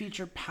one that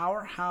featured a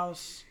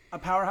powerhouse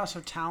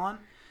of talent.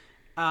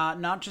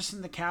 Not just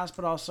in the cast,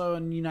 but also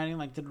in uniting,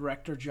 like, the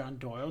director, John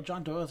Doyle.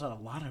 John Doyle's had a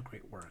lot of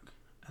great work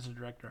as a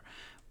director.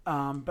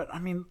 But, I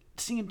mean,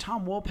 seeing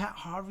Tom Wopat,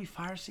 Harvey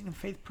Fierstein, and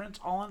Faith Prince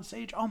all on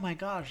stage, oh my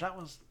gosh, that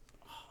was...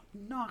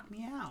 knocked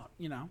me out,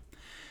 you know.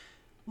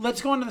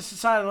 Let's go into the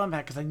societal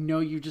impact, because I know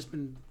you've just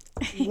been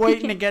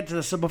waiting to get to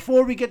this. So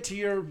before we get to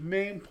your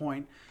main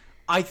point,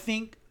 I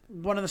think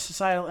one of the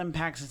societal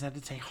impacts is that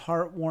it's a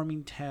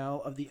heartwarming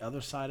tale of the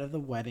other side of the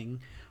wedding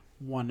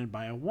wanted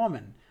by a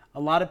woman. A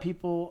lot of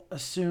people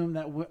assume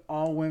that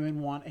all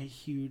women want a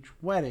huge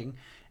wedding.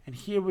 And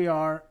here we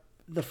are.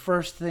 The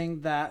first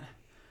thing that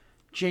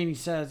Janie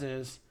says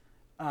is,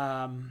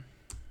 what's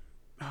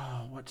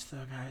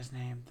the guy's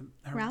name?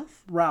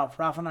 Ralph?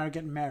 Ralph and I are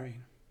getting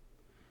married.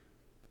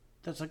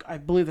 That's like, I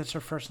believe that's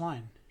her first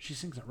line. She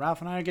sings it.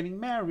 Ralph and I are getting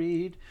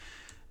married.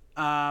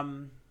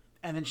 And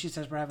then she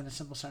says, we're having a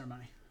simple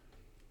ceremony.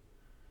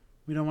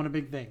 We don't want a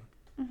big thing.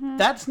 Mm-hmm.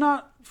 That's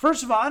not,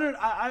 first of all,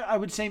 I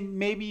would say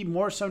maybe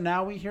more so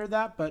now we hear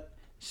that, but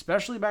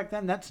especially back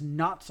then, that's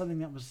not something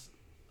that was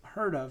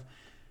heard of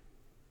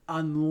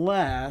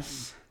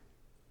unless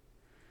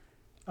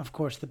of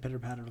course, the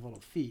pitter-patter of little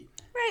feet.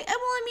 Right. Well,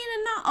 I mean,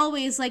 and not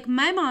always. Like,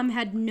 my mom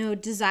had no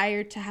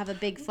desire to have a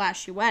big,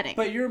 flashy wedding.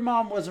 But your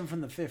mom wasn't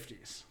from the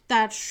 50s.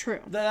 That's true.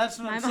 That's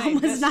what I'm saying.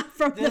 My mom was not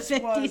from the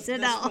 50s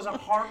at all. This was a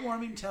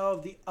heartwarming tale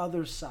of the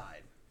other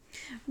side.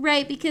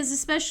 Right, because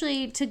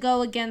especially to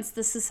go against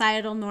the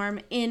societal norm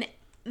in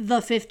the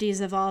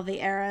 50s of all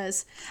the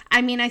eras.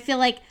 I mean, I feel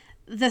like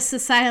the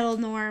societal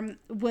norm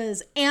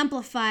was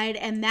amplified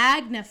and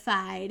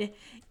magnified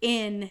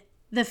in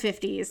the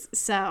 50s.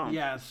 So,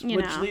 yes,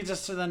 which leads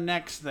us to the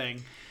next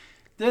thing.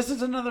 This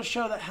is another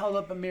show that held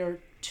up a mirror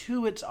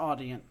to its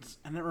audience,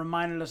 and it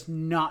reminded us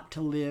not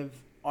to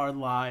live our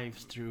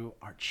lives through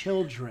our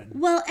children.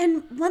 Well,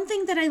 and one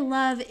thing that I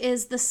love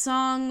is the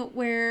song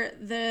where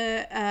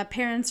the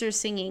parents are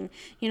singing,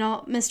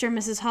 Mr. and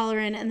Mrs.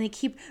 Holleran, and they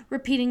keep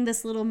repeating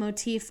this little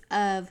motif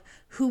of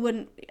who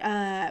wouldn't,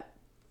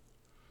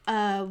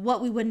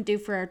 what we wouldn't do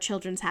for our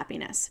children's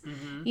happiness,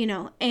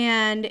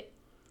 and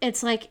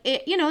it's like,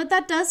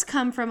 that does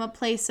come from a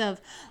place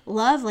of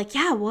love. Like,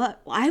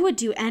 I would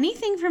do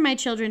anything for my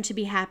children to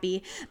be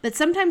happy. But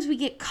sometimes we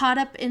get caught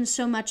up in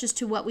so much as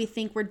to what we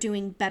think we're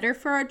doing better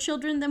for our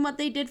children than what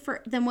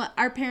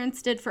our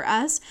parents did for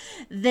us,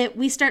 that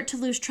we start to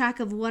lose track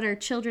of what our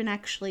children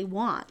actually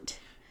want.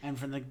 And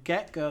from the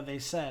get-go, they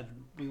said,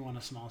 we want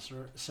a small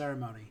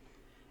ceremony.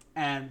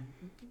 And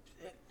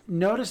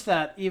notice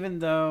that even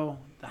though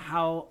the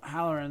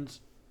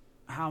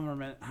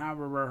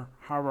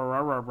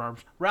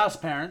Ralph's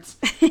parents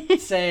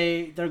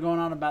say they're going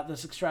on about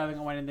this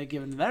extravagant wedding they've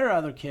given their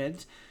other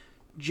kids,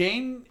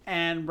 Jane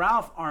and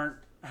Ralph aren't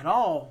at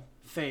all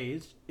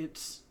fazed.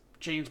 It's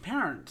Jane's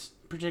parents,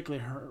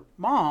 particularly her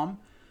mom,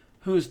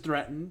 who's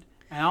threatened,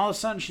 and all of a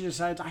sudden she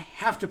decides, I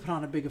have to put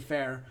on a big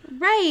affair.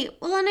 Right.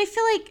 Well, and I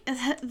feel like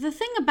the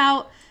thing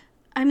about,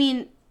 I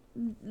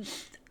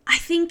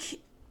think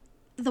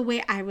the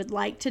way I would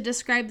like to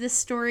describe this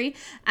story,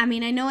 I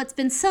know it's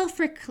been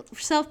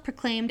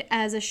self-proclaimed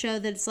as a show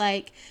that's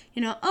like,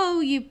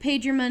 you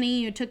paid your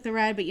money, you took the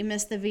ride, but you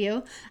missed the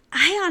view.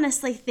 I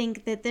honestly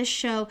think that this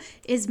show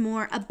is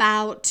more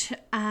about,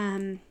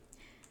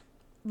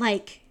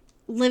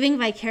 living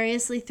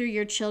vicariously through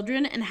your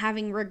children and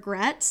having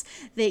regrets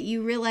that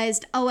you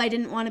realized, I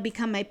didn't want to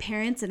become my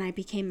parents and I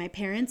became my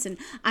parents and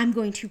I'm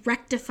going to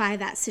rectify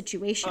that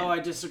situation. Oh, I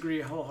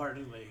disagree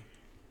wholeheartedly.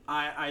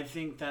 I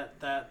think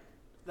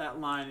that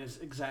line is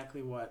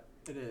exactly what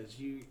it is.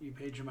 You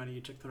paid your money,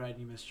 you took the ride,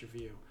 and you missed your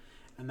view.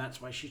 And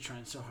that's why she's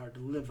trying so hard to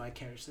live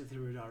vicariously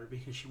through her daughter,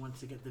 because she wants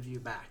to get the view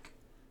back.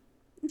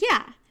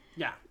 Yeah.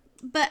 Yeah.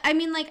 But,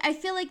 I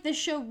feel like this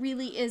show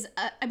really is,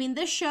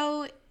 this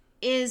show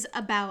is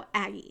about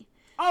Aggie.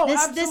 Oh,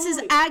 absolutely. This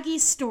is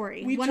Aggie's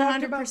story, we 100%.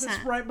 Talked about this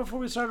right before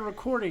we started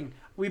recording.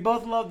 We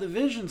both love the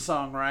Vision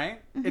song, right?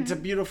 Mm-hmm. It's a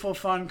beautiful,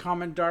 fun,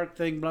 calm, and dark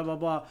thing, blah, blah,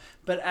 blah.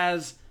 But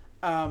as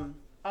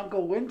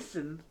Uncle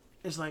Winston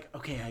is like,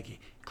 okay, Aggie,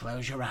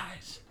 close your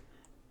eyes.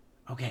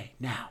 Okay,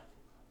 now,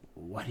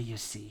 what do you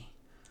see?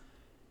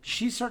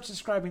 She starts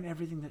describing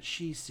everything that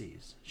she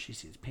sees. She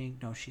sees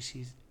pink. No, she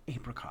sees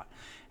apricot.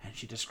 And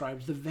she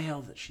describes the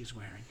veil that she's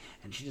wearing.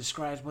 And she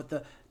describes what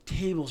the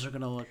tables are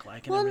going to look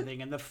like and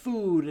everything. And the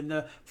food and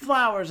the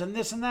flowers and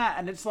this and that.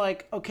 And it's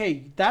like,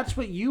 okay, that's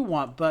what you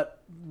want.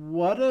 But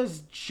what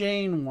does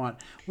Jane want?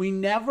 We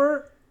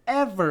never,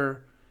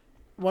 ever,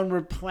 when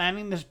we're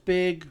planning this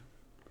big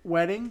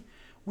wedding,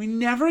 we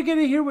never get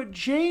to hear what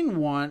Jane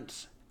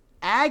wants.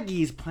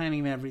 Aggie's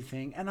planning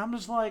everything. And I'm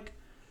just like,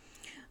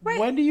 right.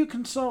 When do you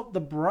consult the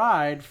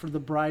bride for the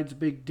bride's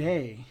big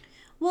day?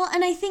 Well,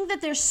 and I think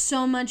that there's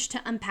so much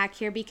to unpack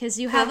here, because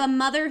you have a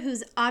mother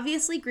who's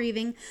obviously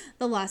grieving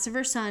the loss of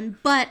her son,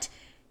 but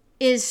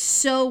is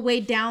so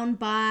weighed down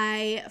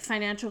by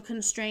financial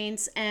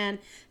constraints and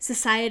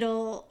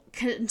societal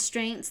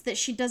constraints that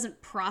she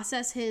doesn't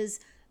process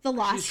the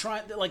loss. She's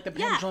trying, like the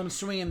pendulum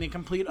swinging the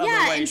complete other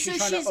way. And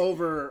she's so trying to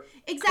over.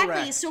 Exactly.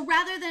 Correct. So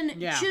rather than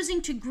choosing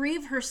to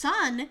grieve her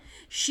son,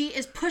 she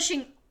is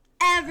pushing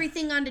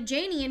everything onto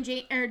Jane,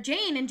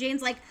 and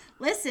Jane's like,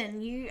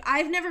 listen,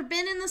 I've never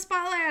been in the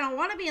spotlight. I don't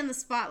want to be in the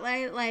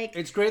spotlight. Like,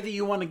 it's great that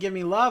you want to give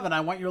me love, and I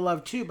want your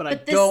love too, but I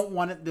don't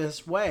want it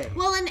this way.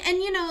 Well, and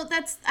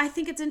I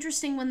think it's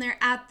interesting when they're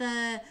at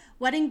the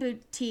wedding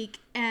boutique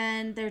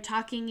and they're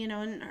talking,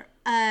 and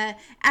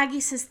Aggie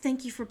says,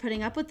 "Thank you for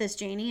putting up with this,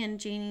 Janie," and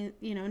Janie,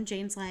 and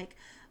Jane's like,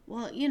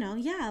 well,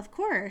 yeah, of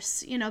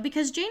course,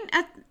 because Jane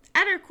at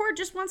her core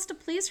just wants to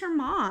please her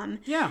mom.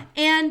 Yeah.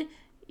 And,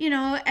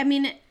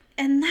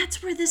 and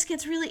that's where this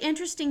gets really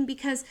interesting,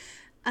 because,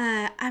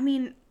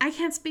 I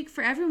can't speak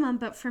for everyone,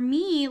 but for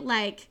me,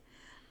 like,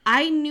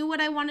 I knew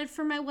what I wanted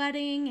for my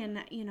wedding, and,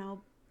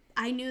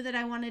 I knew that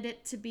I wanted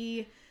it to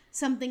be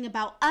something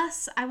about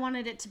us. I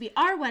wanted it to be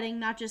our wedding,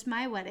 not just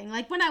my wedding.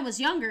 Like when I was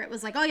younger, it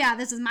was like, oh yeah,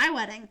 this is my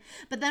wedding.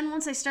 But then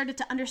once I started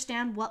to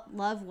understand what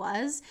love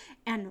was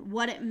and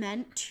what it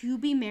meant to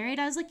be married,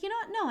 I was like, you know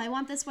what? No, I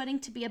want this wedding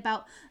to be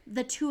about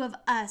the two of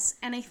us.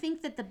 And I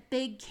think that the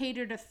big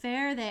catered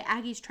affair that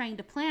Aggie's trying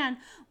to plan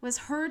was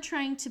her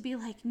trying to be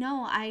like,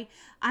 no,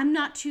 I'm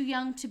not too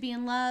young to be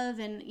in love,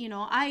 and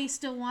I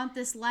still want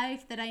this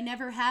life that I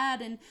never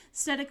had. And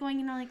instead of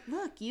going, like,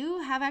 look,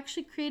 you have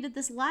actually created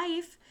this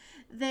life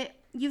that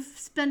you've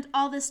spent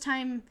all this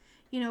time,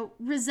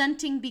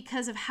 resenting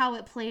because of how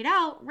it played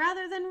out,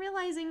 rather than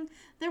realizing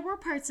there were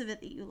parts of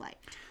it that you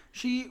liked.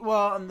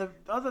 And the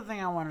other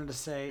thing I wanted to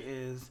say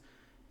is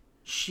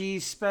she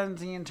spends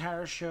the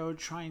entire show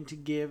trying to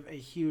give a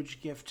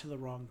huge gift to the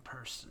wrong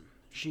person.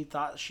 She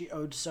thought she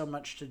owed so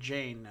much to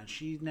Jane, and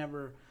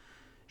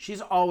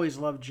she's always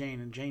loved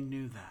Jane, and Jane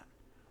knew that.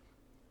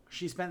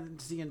 She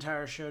spent the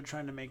entire show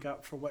trying to make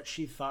up for what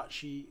she thought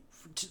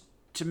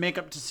to make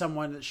up to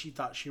someone that she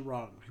thought she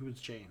wronged, who was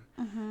Jane.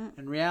 Mm-hmm.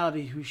 In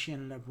reality, who she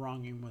ended up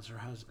wronging was her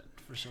husband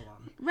for so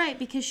long. Right,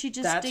 because she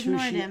just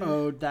ignored him. That's who she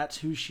owed. That's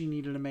who she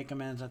needed to make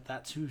amends with.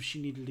 That's who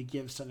she needed to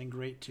give something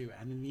great to.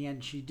 And in the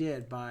end, she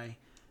did by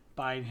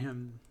buying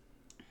him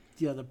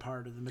the other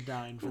part of the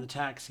medallion for the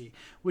taxi,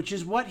 which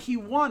is what he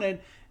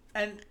wanted.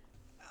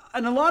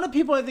 And a lot of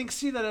people, I think,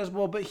 see that as,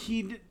 well, but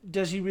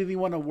does he really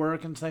want to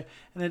work and say?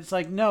 And it's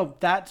like, no,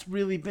 that's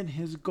really been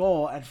his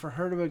goal. And for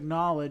her to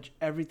acknowledge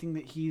everything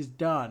that he's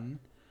done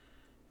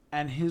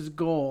and his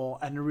goal,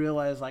 and to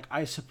realize, like,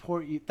 I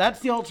support you. That's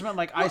the ultimate,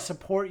 like, I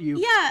support you.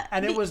 Yeah.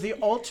 And it was the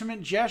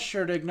ultimate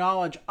gesture to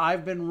acknowledge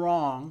I've been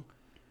wrong.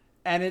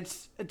 And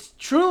it's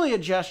truly a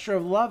gesture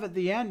of love at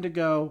the end to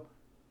go,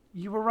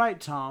 you were right,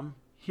 Tom.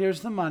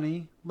 Here's the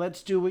money.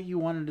 Let's do what you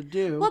wanted to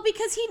do. Well,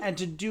 because and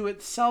to do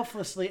it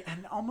selflessly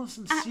and almost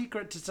in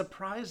secret to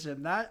surprise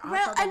him.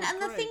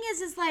 The thing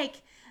is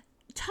like,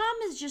 Tom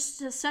is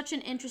just such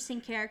an interesting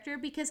character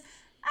because,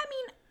 I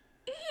mean,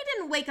 he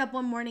didn't wake up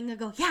one morning and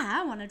go,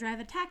 yeah, I want to drive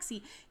a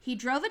taxi. He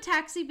drove a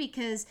taxi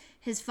because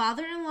his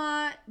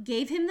father-in-law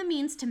gave him the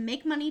means to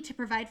make money to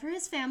provide for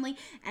his family,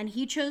 and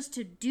he chose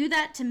to do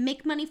that to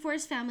make money for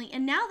his family.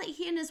 And now that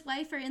he and his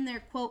wife are in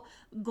their, quote,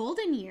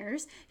 golden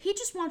years, he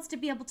just wants to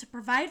be able to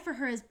provide for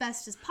her as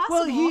best as possible.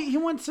 Well, he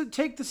wants to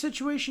take the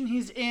situation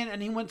he's in,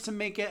 and he wants to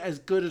make it as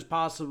good as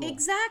possible.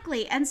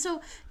 Exactly. And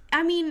so,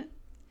 I mean,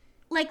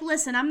 like,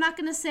 listen, I'm not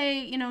going to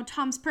say,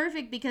 Tom's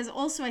perfect, because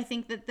also I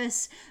think that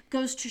this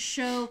goes to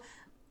show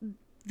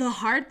the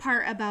hard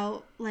part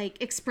about, like,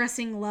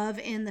 expressing love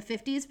in the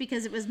 50s,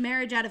 because it was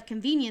marriage out of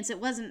convenience. It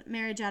wasn't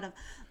marriage out of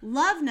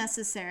love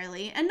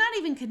necessarily, and not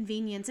even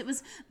convenience. It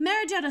was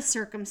marriage out of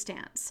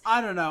circumstance. I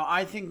don't know.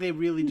 I think they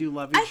really do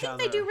love each other. I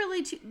think they do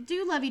really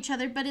do love each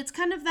other, but it's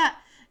kind of that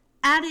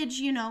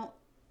adage,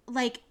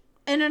 like,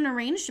 in an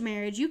arranged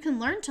marriage, you can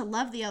learn to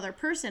love the other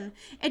person.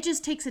 It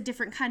just takes a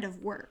different kind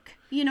of work.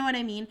 You know what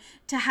I mean?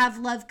 To have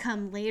love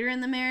come later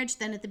in the marriage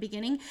than at the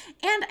beginning.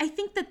 And I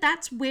think that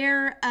that's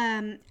where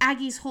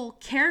Aggie's whole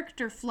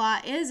character flaw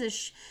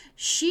is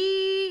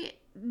she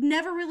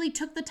never really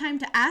took the time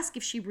to ask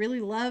if she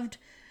really loved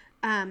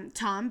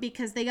Tom,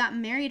 because they got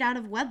married out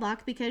of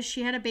wedlock because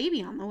she had a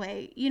baby on the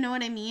way. You know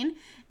what I mean?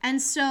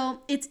 And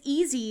so it's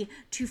easy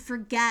to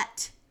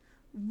forget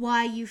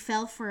why you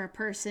fell for a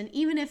person,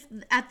 even if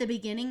at the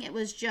beginning it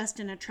was just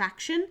an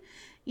attraction.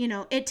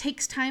 It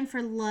takes time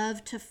for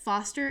love to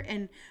foster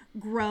and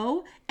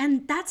grow,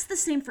 and that's the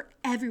same for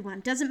everyone.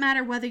 Doesn't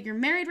matter whether you're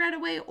married right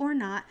away or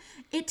not.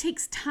 It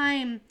takes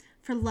time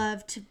for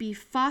love to be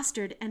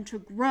fostered and to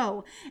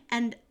grow.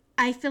 And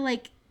I feel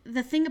like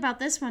the thing about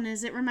this one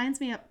is it reminds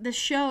me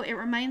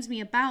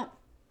about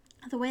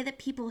the way that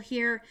people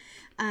here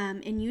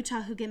in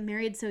Utah who get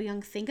married so young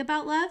think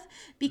about love,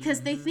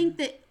 because they think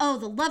that,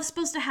 the love's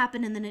supposed to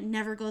happen and then it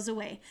never goes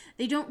away.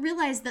 They don't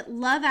realize that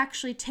love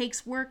actually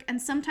takes work,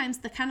 and sometimes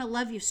the kind of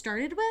love you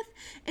started with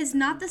is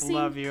not the same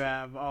love you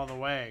have all the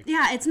way.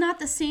 Yeah, it's not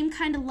the same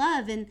kind of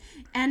love,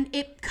 and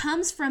it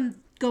comes from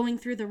going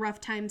through the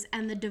rough times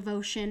and the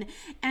devotion.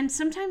 And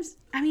sometimes,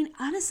 I mean,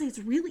 honestly, it's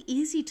really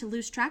easy to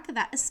lose track of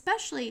that,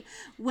 especially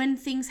when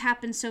things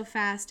happen so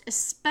fast,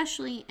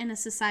 especially in a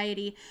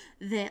society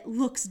that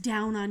looks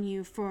down on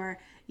you for,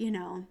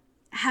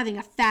 having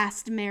a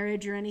fast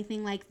marriage or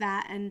anything like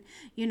that. And,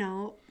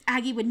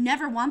 Aggie would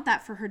never want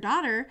that for her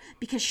daughter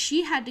because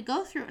she had to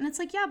go through it. And it's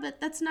like, yeah, but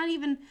that's not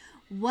even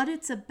what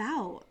it's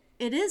about.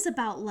 It is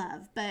about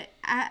love, but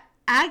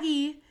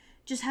Aggie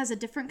just has a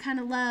different kind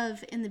of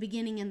love in the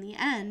beginning and the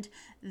end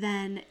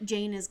than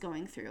Jane is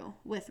going through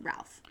with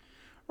Ralph.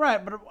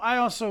 Right, but I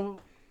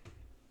also,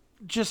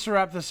 just to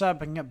wrap this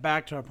up and get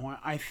back to our point,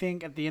 I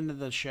think at the end of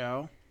the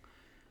show,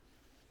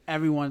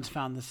 everyone's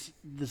found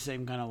the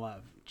same kind of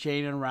love.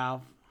 Jane and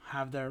Ralph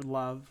have their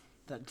love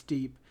that's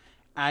deep.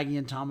 Aggie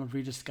and Tom have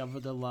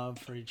rediscovered their love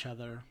for each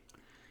other.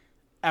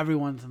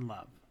 Everyone's in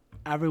love.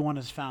 Everyone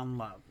has found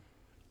love.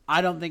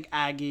 I don't think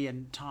Aggie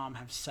and Tom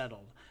have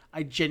settled.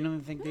 I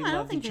genuinely think they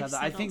love each other.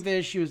 Settled. I think the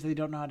issue is they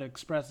don't know how to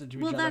express it to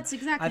each other. Well, that's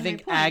exactly I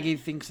think my point. Aggie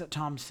thinks that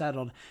Tom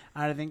settled.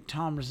 And I think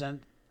Tom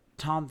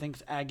Tom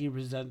thinks Aggie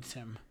resents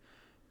him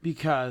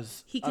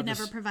because he could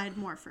never provide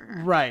more for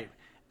her. Right.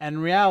 And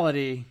in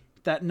reality,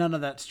 that none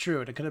of that's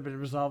true. And it could have been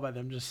resolved by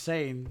them just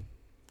saying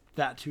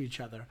that to each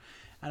other.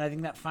 And I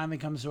think that finally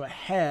comes to a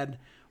head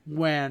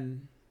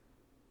when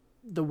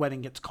the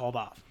wedding gets called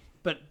off.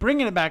 But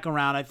bringing it back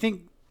around, I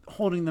think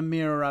holding the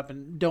mirror up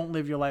and don't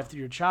live your life through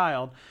your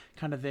child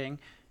kind of thing.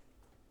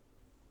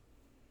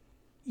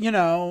 You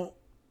know,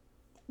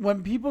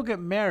 when people get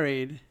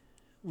married,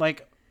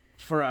 like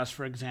for us,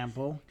 for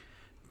example,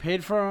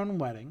 paid for our own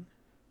wedding.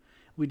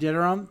 We did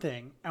our own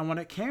thing. And when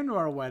it came to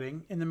our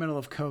wedding in the middle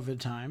of COVID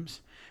times,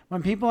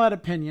 when people had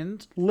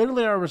opinions,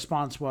 literally our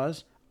response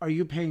was, are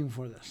you paying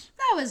for this?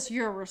 That was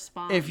your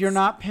response. If you're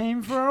not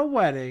paying for our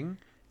wedding,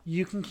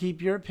 you can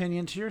keep your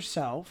opinion to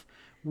yourself.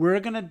 We're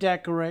going to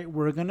decorate.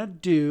 We're going to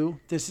do.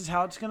 This is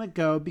how it's going to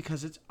go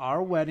because it's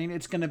our wedding.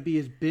 It's going to be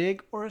as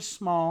big or as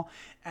small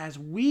as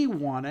we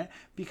want it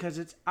because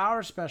it's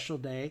our special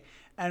day.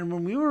 And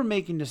when we were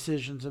making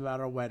decisions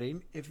about our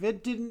wedding, if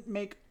it didn't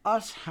make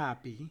us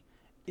happy,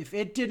 if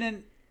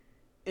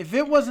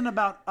it wasn't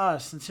about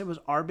us, since it was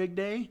our big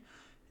day,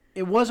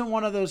 it wasn't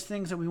one of those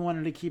things that we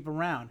wanted to keep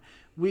around.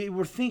 We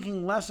were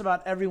thinking less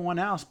about everyone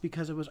else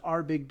because it was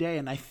our big day.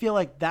 And I feel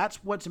like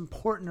that's what's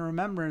important to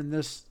remember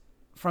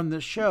from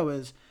this show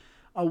is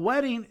a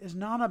wedding is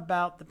not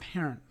about the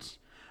parents.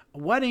 A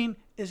wedding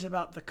is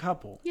about the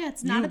couple. Yeah,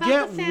 it's not about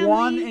the family. You get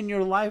one in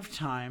your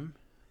lifetime.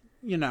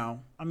 You know,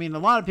 I mean, a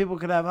lot of people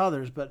could have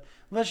others, but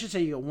let's just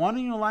say you get one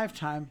in your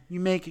lifetime, you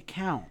make it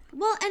count.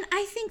 Well, and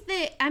I think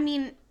that, I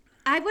mean,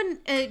 I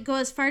wouldn't go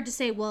as far to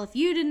say, well, if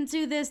you didn't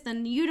do this,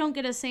 then you don't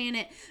get a say in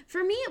it.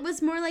 For me, it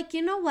was more like,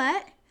 you know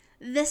what?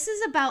 This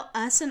is about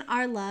us and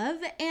our love.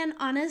 And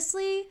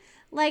honestly,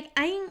 like,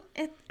 I'm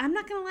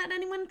not going to let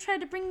anyone try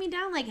to bring me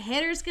down. Like,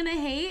 haters going to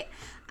hate.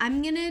 We're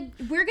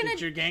going to...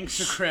 Get your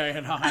gangster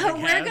credit on,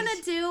 we're going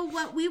to do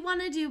what we want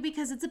to do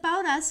because it's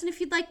about us. And if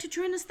you'd like to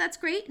join us, that's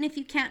great. And if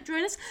you can't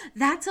join us,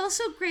 that's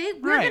also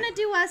great. We're going to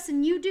do us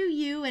and you do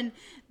you. And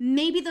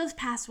maybe those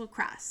paths will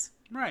cross.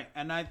 Right.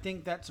 And I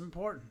think that's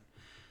important.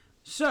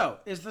 So,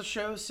 is the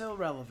show still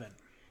relevant?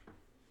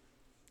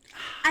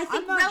 I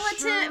think relative.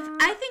 Sure.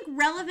 I think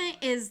relevant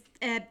is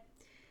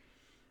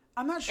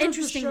I'm not sure if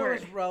the show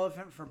is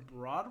relevant for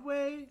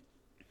Broadway,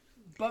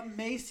 but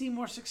may see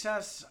more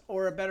success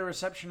or a better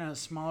reception in a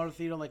smaller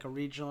theater like a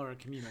regional or a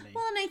community.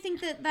 Well, and I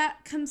think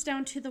that comes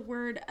down to the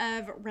word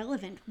of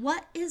relevant.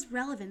 What is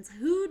relevance?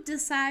 Who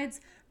decides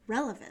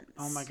relevance?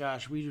 Oh my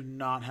gosh, we do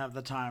not have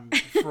the time,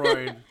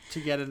 Freud, to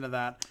get into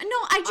that. No,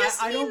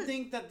 I don't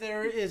think that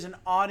there is an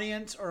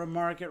audience or a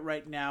market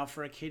right now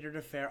for A Catered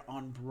Affair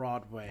on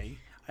Broadway.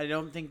 I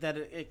don't think that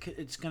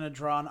it's going to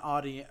draw an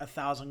audience,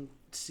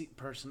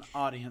 1,000-person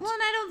audience. Well,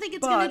 and I don't think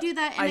it's going to do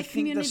that in a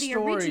community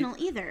or regional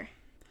either.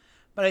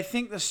 But I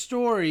think the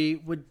story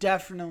would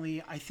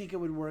definitely, I think it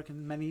would work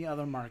in many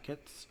other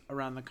markets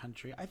around the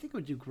country. I think it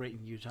would do great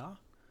in Utah.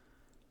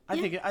 I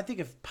think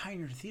if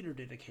Pioneer Theater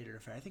did A Catered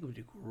Affair, I think it would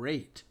do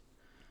great.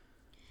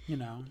 You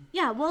know?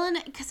 Yeah, well, and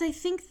because I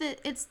think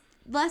that it's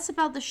less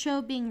about the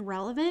show being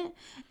relevant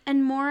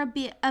and more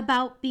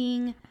about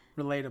being...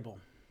 relatable.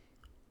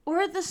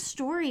 Or the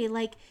story.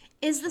 Like,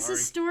 is this a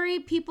story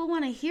people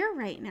want to hear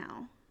right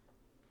now?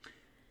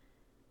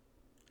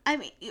 I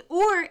mean,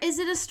 or is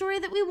it a story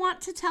that we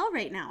want to tell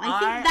right now? I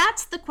think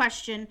that's the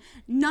question,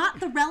 not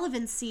the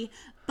relevancy,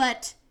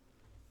 but...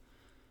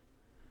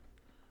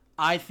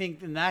 I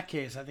think in that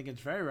case, I think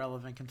it's very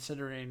relevant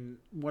considering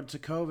what's a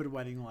COVID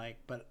wedding like,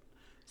 but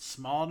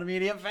small to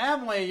medium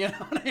family, you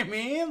know what I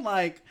mean?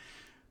 Like,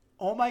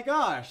 oh my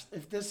gosh,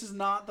 if this is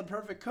not the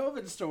perfect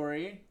COVID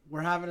story, we're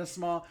having a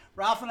small,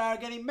 Ralph and I are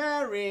getting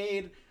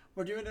married,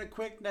 we're doing it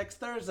quick next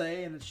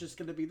Thursday, and it's just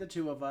going to be the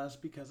two of us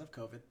because of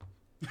COVID.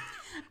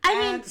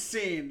 I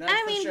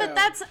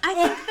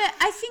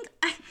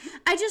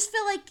just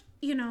feel like,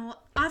 you know,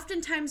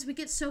 oftentimes we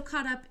get so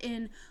caught up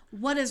in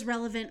what is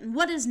relevant and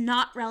what is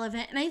not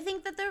relevant. And I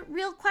think that the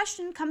real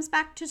question comes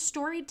back to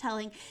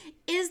storytelling.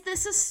 Is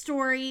this a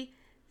story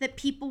that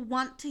people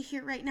want to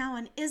hear right now?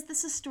 And is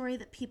this a story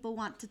that people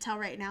want to tell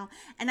right now?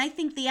 And I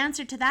think the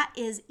answer to that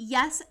is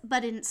yes,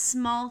 but in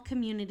small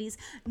communities,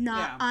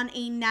 not on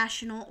a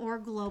national or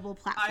global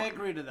platform. I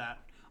agree to that.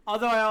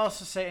 Although I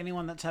also say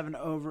anyone that's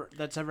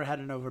ever had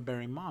an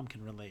overbearing mom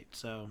can relate.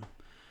 So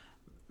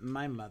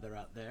my mother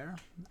out there,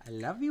 I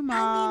love you, Mom.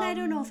 I mean, I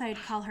don't know if I'd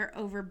call her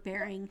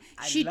overbearing.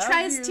 She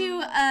tries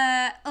to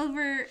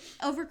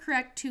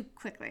overcorrect too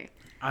quickly.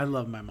 I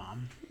love my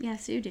mom.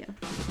 Yes, you do.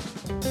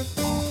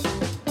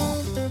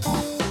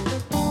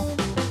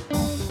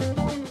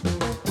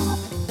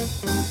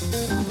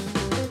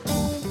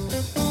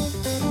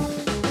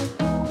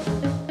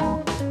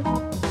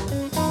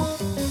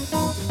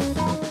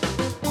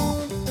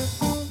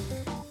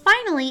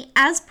 Finally,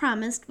 as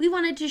promised, we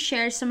wanted to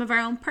share some of our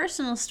own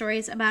personal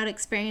stories about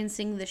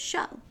experiencing the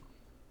show.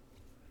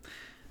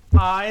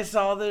 I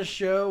saw this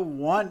show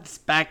once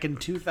back in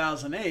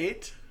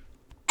 2008.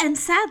 And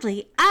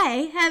sadly,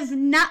 I have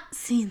not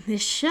seen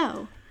this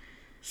show.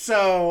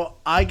 So,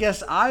 I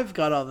guess I've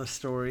got all the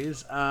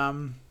stories.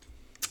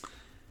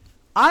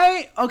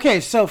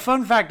 So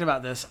fun fact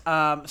about this.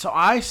 So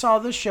I saw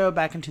this show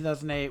back in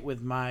 2008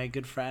 with my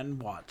good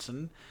friend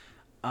Watson,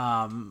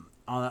 on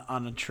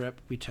a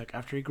trip we took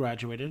after he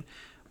graduated.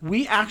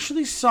 We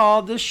actually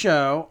saw this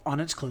show on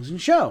its closing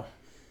show.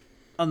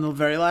 On the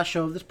very last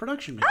show of this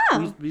production.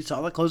 We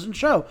saw the closing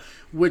show,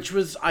 which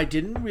was, I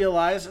didn't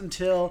realize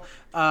until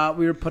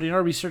we were putting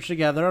our research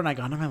together, and I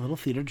got into my little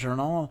theater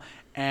journal,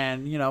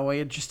 and, I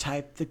had just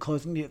typed the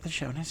closing date of the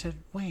show, and I said,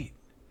 wait,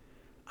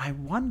 I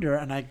wonder,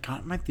 and I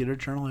got my theater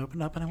journal, I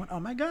opened up, and I went,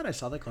 oh my God, I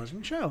saw the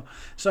closing show.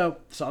 So,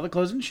 saw the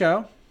closing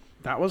show.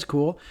 That was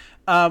cool.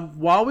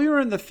 While we were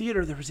in the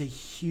theater, there was a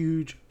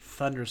huge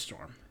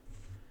thunderstorm.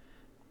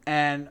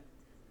 And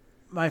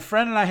my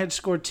friend and I had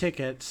scored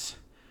tickets.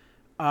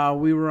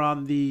 We were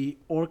on the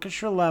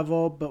orchestra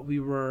level, but we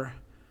were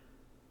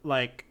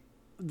like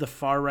the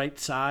far right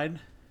side,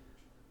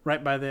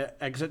 right by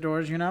the exit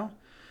doors,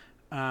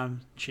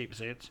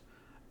 cheapskates.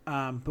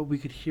 But we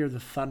could hear the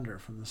thunder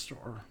from the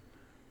store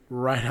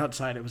right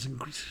outside. It was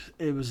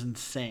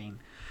insane.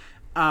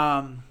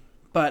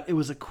 But it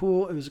was a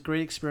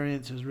great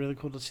experience. It was really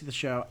cool to see the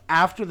show.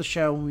 After the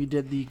show, when we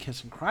did the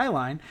Kiss and Cry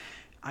line,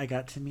 I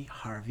got to meet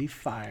Harvey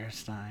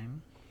Fierstein.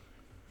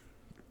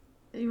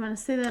 You want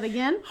to say that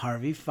again?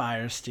 Harvey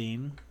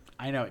Fierstein.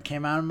 I know, it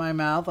came out of my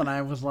mouth, and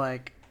I was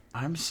like,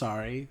 I'm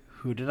sorry.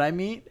 Who did I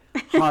meet?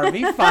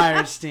 Harvey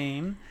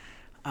Fierstein.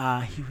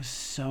 He was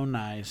so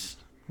nice.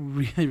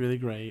 Really, really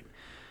great.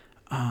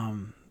 I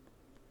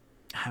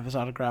have his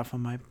autograph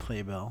on my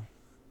playbill.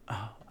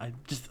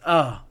 That's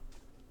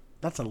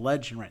a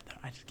legend right there.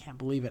 I just can't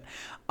believe it.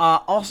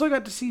 Also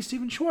got to see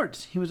Stephen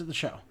Schwartz. He was at the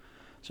show.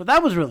 So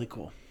that was really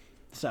cool.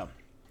 So,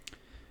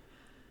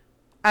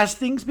 as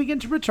things begin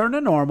to return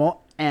to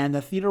normal and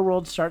the theater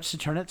world starts to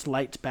turn its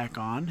lights back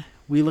on,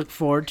 we look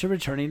forward to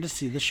returning to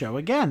see the show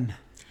again.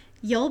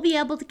 You'll be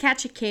able to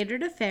catch A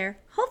Catered Affair,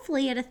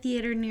 hopefully at a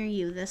theater near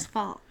you this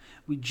fall.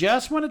 We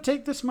just want to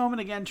take this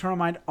moment again to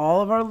remind all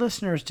of our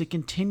listeners to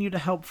continue to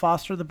help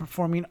foster the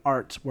performing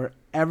arts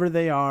wherever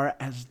they are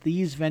as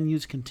these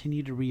venues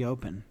continue to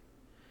reopen.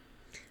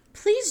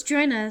 Please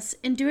join us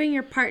in doing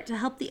your part to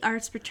help the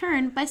arts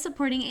return by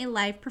supporting a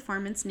live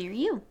performance near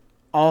you.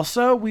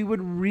 Also, we would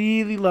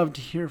really love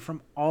to hear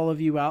from all of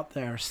you out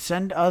there.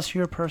 Send us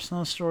your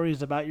personal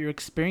stories about your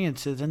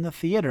experiences in the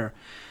theater.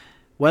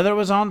 Whether it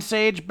was on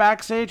stage,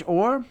 backstage,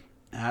 or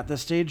at the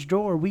stage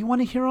door, we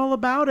want to hear all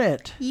about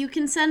it. You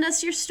can send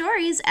us your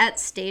stories at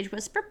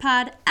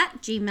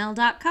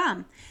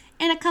stagewhisperpod@gmail.com.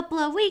 In a couple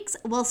of weeks,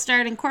 we'll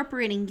start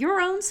incorporating your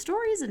own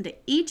stories into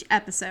each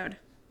episode.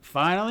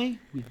 Finally,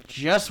 we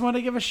just want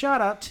to give a shout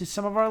out to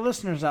some of our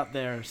listeners out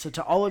there. So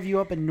to all of you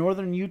up in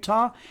northern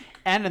Utah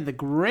and in the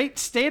great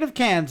state of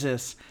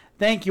Kansas,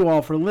 thank you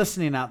all for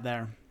listening out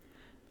there.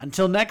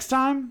 Until next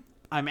time,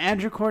 I'm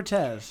Andrew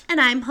Cortez.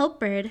 And I'm Hope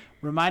Bird.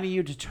 Reminding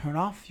you to turn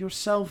off your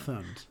cell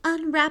phones.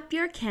 Unwrap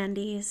your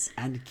candies.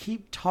 And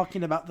keep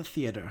talking about the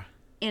theater.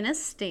 In a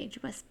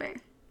stage whisper.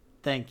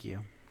 Thank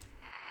you.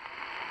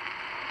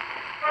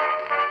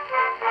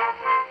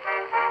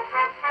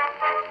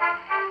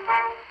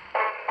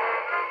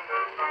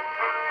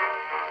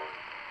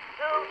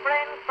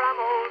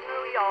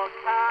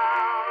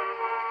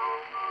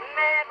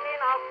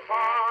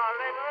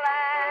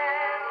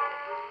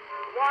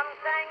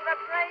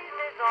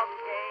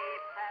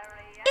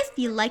 If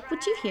you like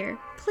what you hear,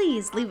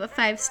 please leave a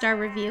 5-star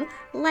review,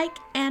 like,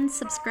 and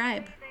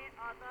subscribe.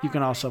 You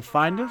can also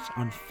find us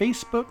on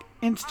Facebook,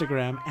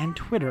 Instagram, and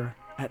Twitter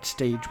at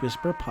Stage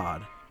Whisper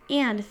Pod.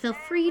 And feel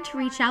free to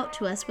reach out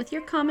to us with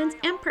your comments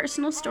and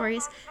personal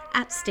stories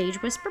at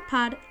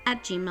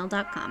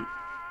stagewhisperpod@gmail.com.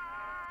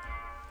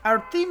 Our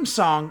theme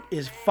song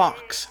is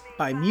Fox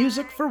by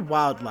Music for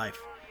Wildlife.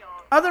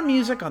 Other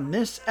music on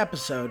this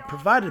episode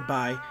provided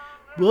by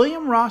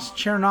William Ross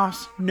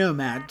Chernoff's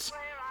Nomads,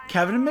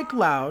 Kevin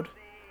MacLeod,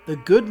 The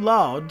Good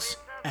Lauds,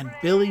 and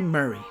Billy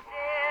Murray. To me,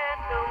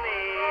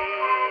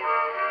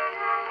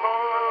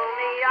 call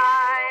the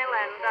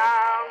island